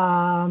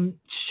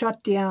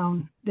shut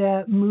down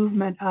the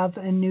movement of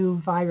a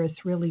new virus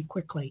really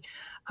quickly.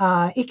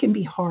 It can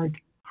be hard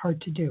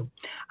to do.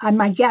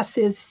 My guess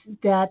is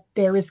that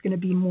there is going to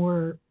be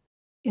more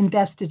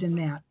invested in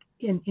that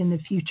in the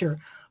future,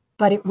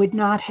 but it would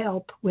not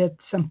help with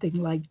something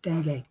like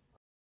dengue.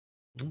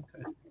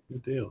 Okay,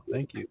 good deal.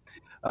 Thank you.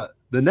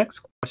 The next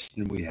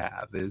question we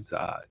have is,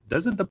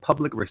 doesn't the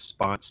public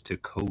response to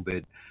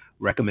COVID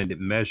recommended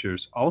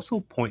measures also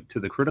point to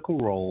the critical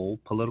role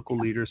political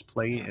leaders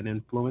play in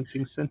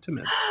influencing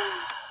sentiment?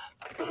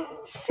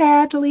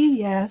 Sadly,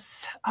 yes.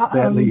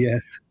 Sadly,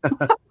 yes.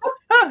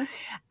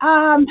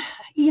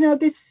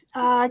 This,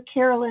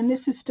 Carolyn,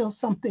 this is still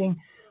something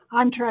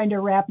I'm trying to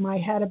wrap my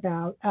head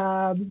about,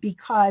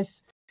 because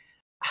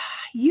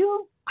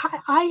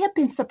I have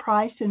been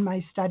surprised in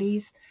my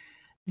studies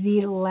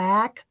the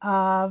lack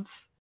of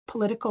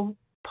political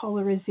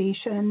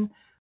polarization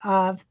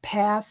of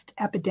past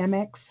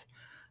epidemics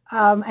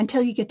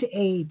until you get to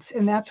AIDS,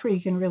 and that's where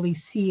you can really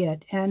see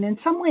it. And in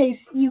some ways,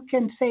 you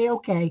can say,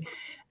 okay,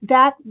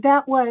 that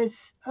was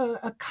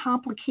a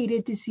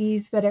complicated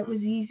disease that it was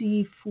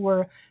easy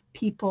for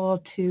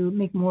people to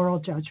make moral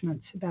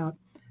judgments about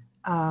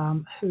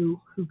who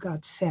got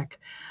sick.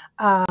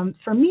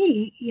 For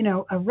me,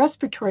 a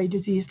respiratory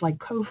disease like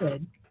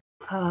COVID,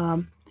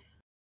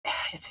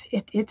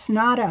 it's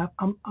not a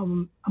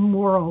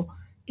moral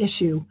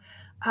issue.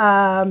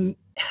 And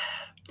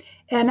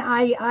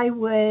I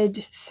would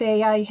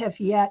say I have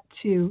yet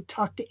to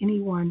talk to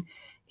anyone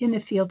in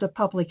the field of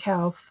public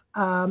health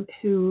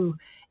who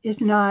is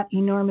not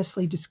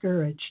enormously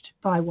discouraged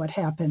by what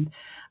happened.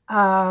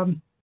 I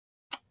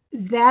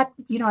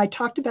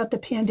talked about the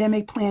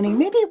pandemic planning.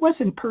 Maybe it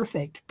wasn't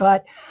perfect,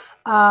 but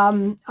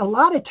a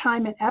lot of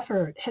time and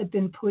effort had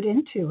been put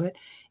into it.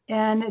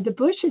 And the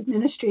Bush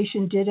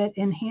administration did it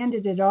and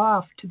handed it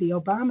off to the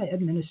Obama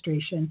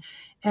administration.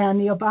 And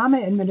the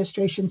Obama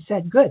administration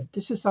said, good,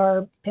 this is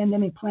our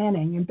pandemic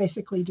planning, and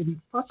basically didn't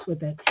fuss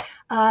with it.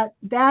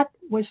 That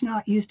was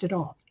not used at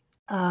all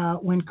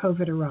when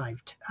COVID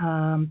arrived.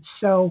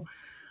 So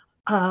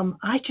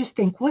I just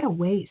think, what a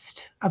waste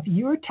of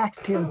your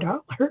taxpayer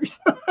dollars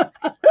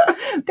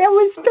that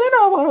was spent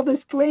on all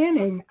this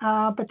planning,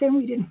 but then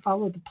we didn't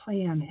follow the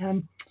plan.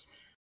 And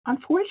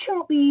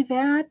unfortunately,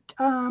 that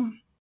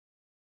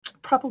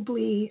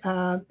probably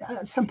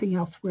something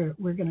else we're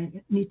going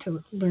to need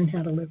to learn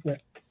how to live with.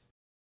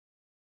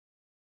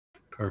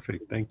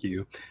 Perfect. Thank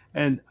you.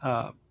 And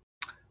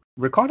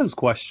Ricardo's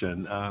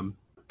question,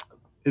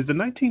 Is the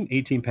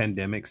 1918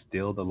 pandemic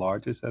still the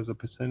largest as a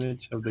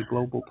percentage of the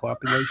global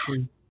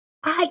population?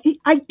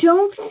 I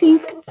don't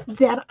think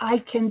that I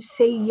can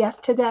say yes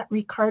to that,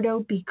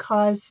 Ricardo,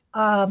 because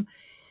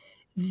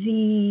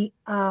the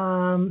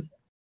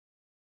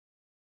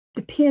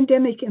the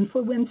pandemic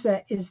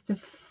influenza is the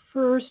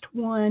first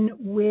one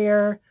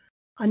where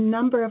a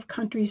number of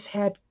countries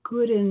had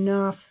good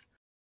enough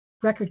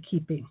record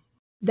keeping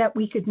that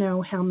we could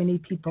know how many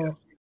people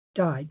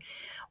died.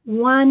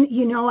 One,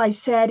 I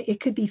said it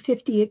could be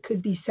 50, it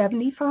could be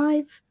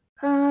 75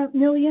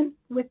 million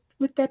with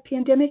that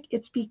pandemic.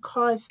 It's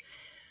because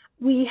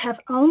we have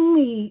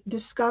only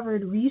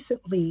discovered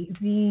recently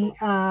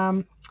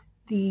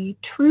the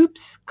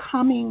troops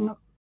coming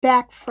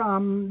back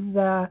from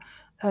the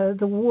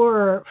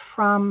war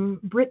from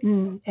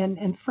Britain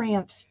and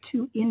France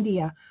to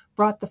India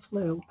brought the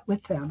flu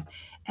with them,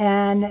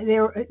 and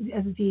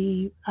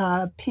the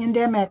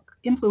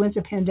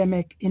influenza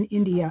pandemic in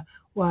India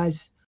was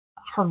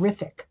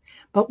horrific.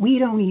 But we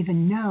don't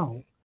even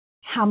know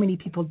how many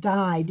people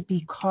died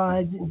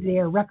because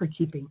their record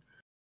keeping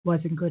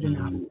wasn't good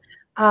enough.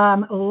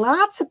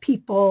 Lots of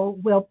people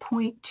will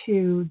point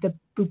to the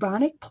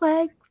bubonic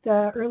plague,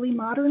 the early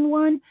modern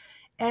one,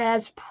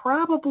 as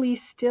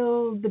probably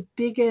still the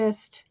biggest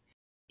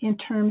in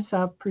terms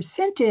of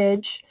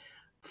percentage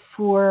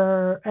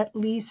for at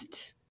least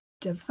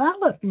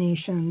developed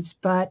nations.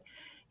 But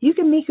you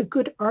can make a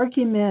good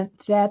argument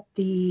that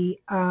the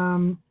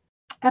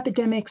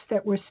epidemics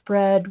that were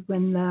spread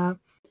when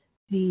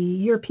the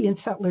European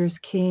settlers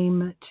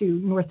came to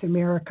North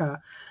America,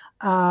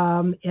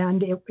 and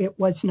it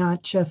was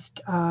not just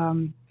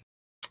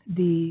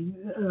the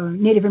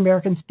Native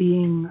Americans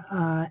being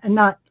and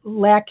not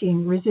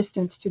lacking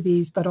resistance to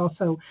these, but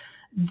also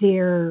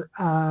there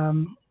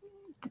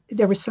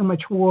was so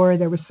much war,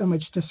 there was so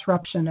much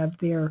disruption of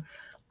their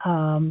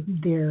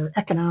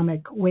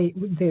economic way,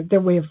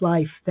 their way of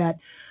life, that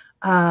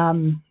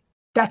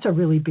that's a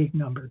really big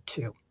number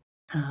too.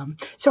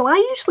 So I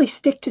usually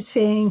stick to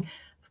saying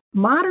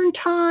modern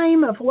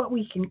time of what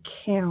we can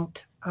count.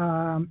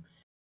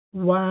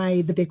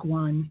 Why the big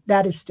one?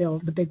 That is still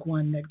the big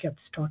one that gets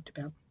talked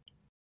about.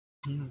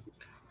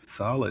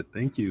 Solid.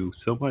 Thank you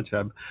so much.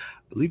 I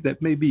believe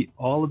that may be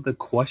all of the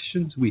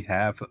questions we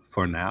have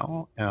for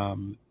now.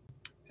 And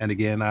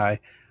again, I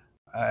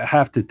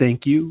have to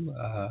thank you.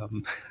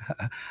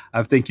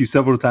 I've thanked you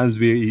several times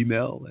via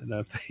email, and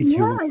I've thanked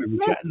you when we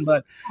were chatting.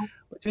 But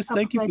just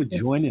thank you for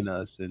joining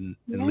us and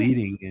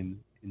leading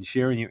and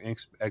sharing your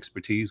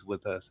expertise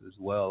with us as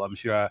well. I'm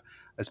sure I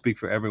speak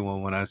for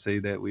everyone when I say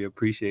that we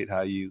appreciate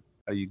how you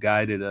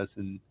guided us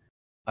in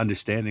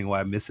understanding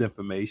why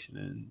misinformation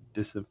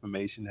and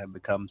disinformation have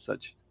become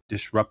such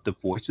disruptive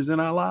forces in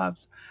our lives,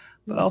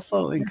 but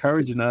also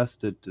encouraging us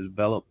to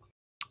develop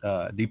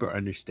deeper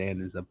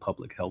understandings of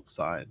public health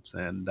science.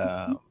 And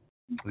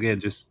again,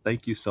 just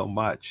thank you so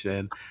much.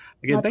 And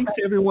again, thanks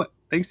to everyone.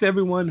 Thanks to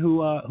everyone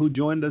who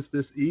joined us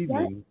this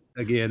evening.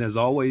 Again, as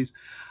always,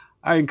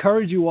 I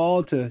encourage you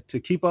all to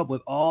keep up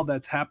with all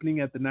that's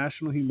happening at the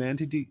National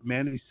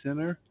Humanities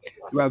Center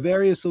through our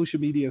various social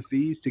media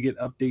feeds to get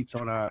updates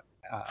on our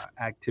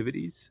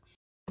activities.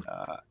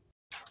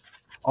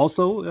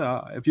 Also,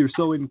 if you're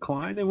so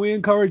inclined, and we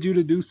encourage you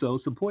to do so,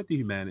 support the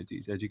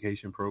humanities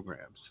education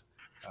programs.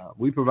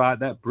 We provide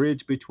that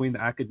bridge between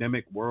the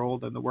academic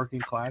world and the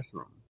working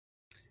classroom.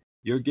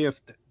 Your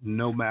gift,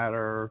 no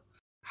matter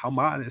how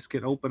modest,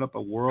 can open up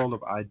a world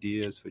of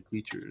ideas for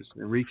teachers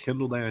and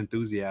rekindle their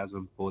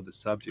enthusiasm for the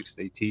subjects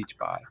they teach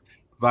by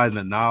providing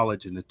the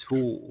knowledge and the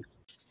tools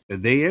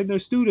that they and their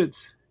students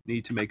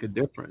need to make a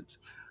difference.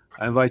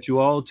 I invite you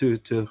all to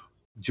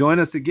join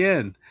us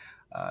again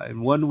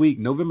in 1 week,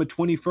 November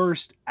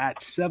 21st at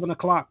 7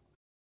 o'clock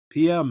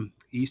p.m.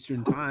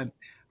 Eastern Time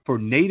for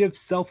Native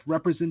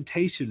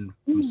Self-Representation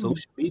from Social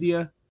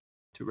Media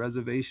to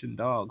Reservation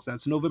Dogs.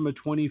 That's November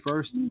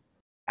 21st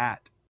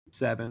at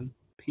 7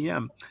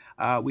 p.m.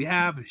 We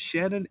have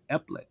Shannon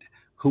Eplet,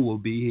 who will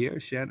be here.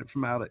 Shannon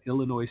from out of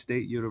Illinois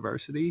State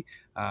University.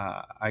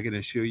 I can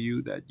assure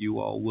you that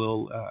you all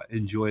will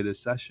enjoy this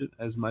session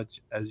as much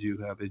as you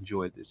have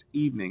enjoyed this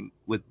evening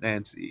with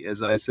Nancy. As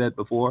I said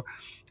before,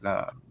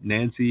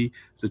 Nancy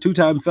is a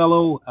two-time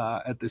fellow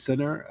at the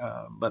center,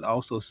 but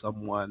also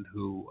someone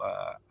who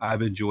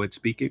I've enjoyed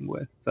speaking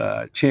with.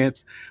 Chance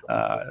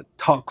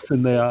talks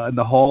in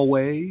the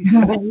hallway,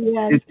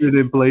 it's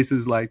in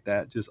places like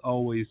that. Just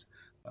always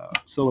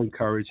so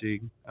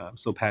encouraging,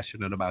 so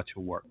passionate about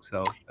your work.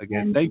 So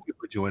again, thank you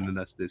for joining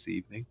us this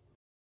evening.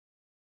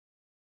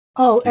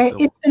 Oh,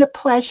 it's been a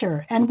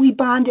pleasure. And we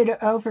bonded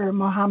over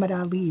Muhammad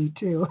Ali,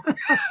 too.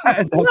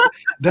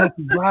 that's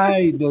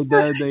right. That's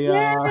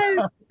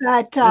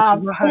right.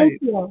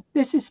 Thank you.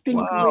 This has been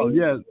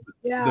great.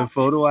 The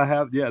photo I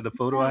have,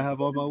 I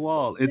have on my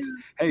wall.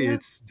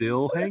 It's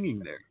still hanging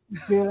there.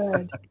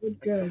 Good.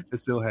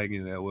 It's still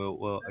hanging there.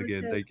 Well,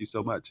 again, thank you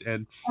so much.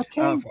 And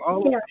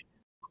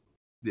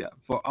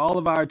for all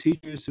of our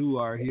teachers who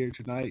are here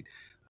tonight,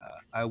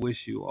 I wish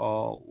you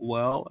all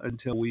well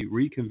until we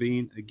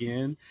reconvene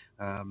again.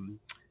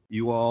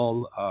 You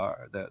all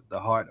are the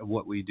heart of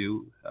what we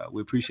do.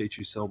 We appreciate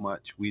you so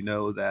much. We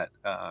know that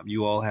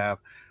you all have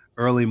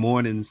early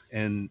mornings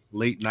and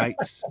late nights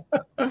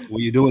where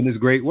you're doing this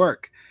great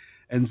work.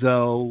 And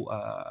so,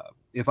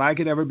 if I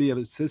could ever be of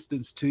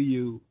assistance to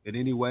you in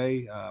any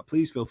way,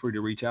 please feel free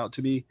to reach out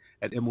to me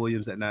at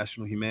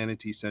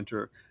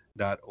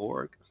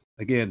mwilliams@nationalhumanitiescenter.org.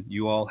 Again,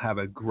 you all have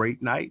a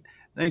great night.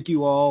 Thank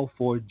you all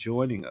for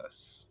joining us.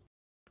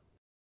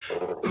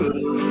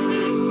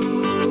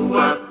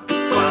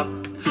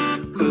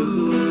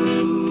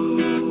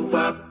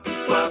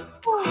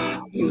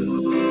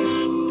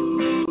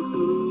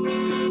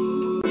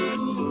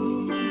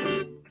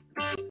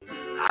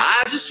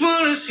 I just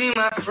want to see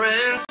my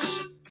friends.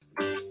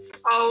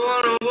 I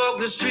want to walk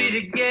the street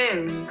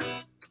again.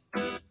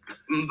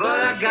 But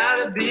I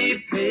gotta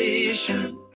be patient.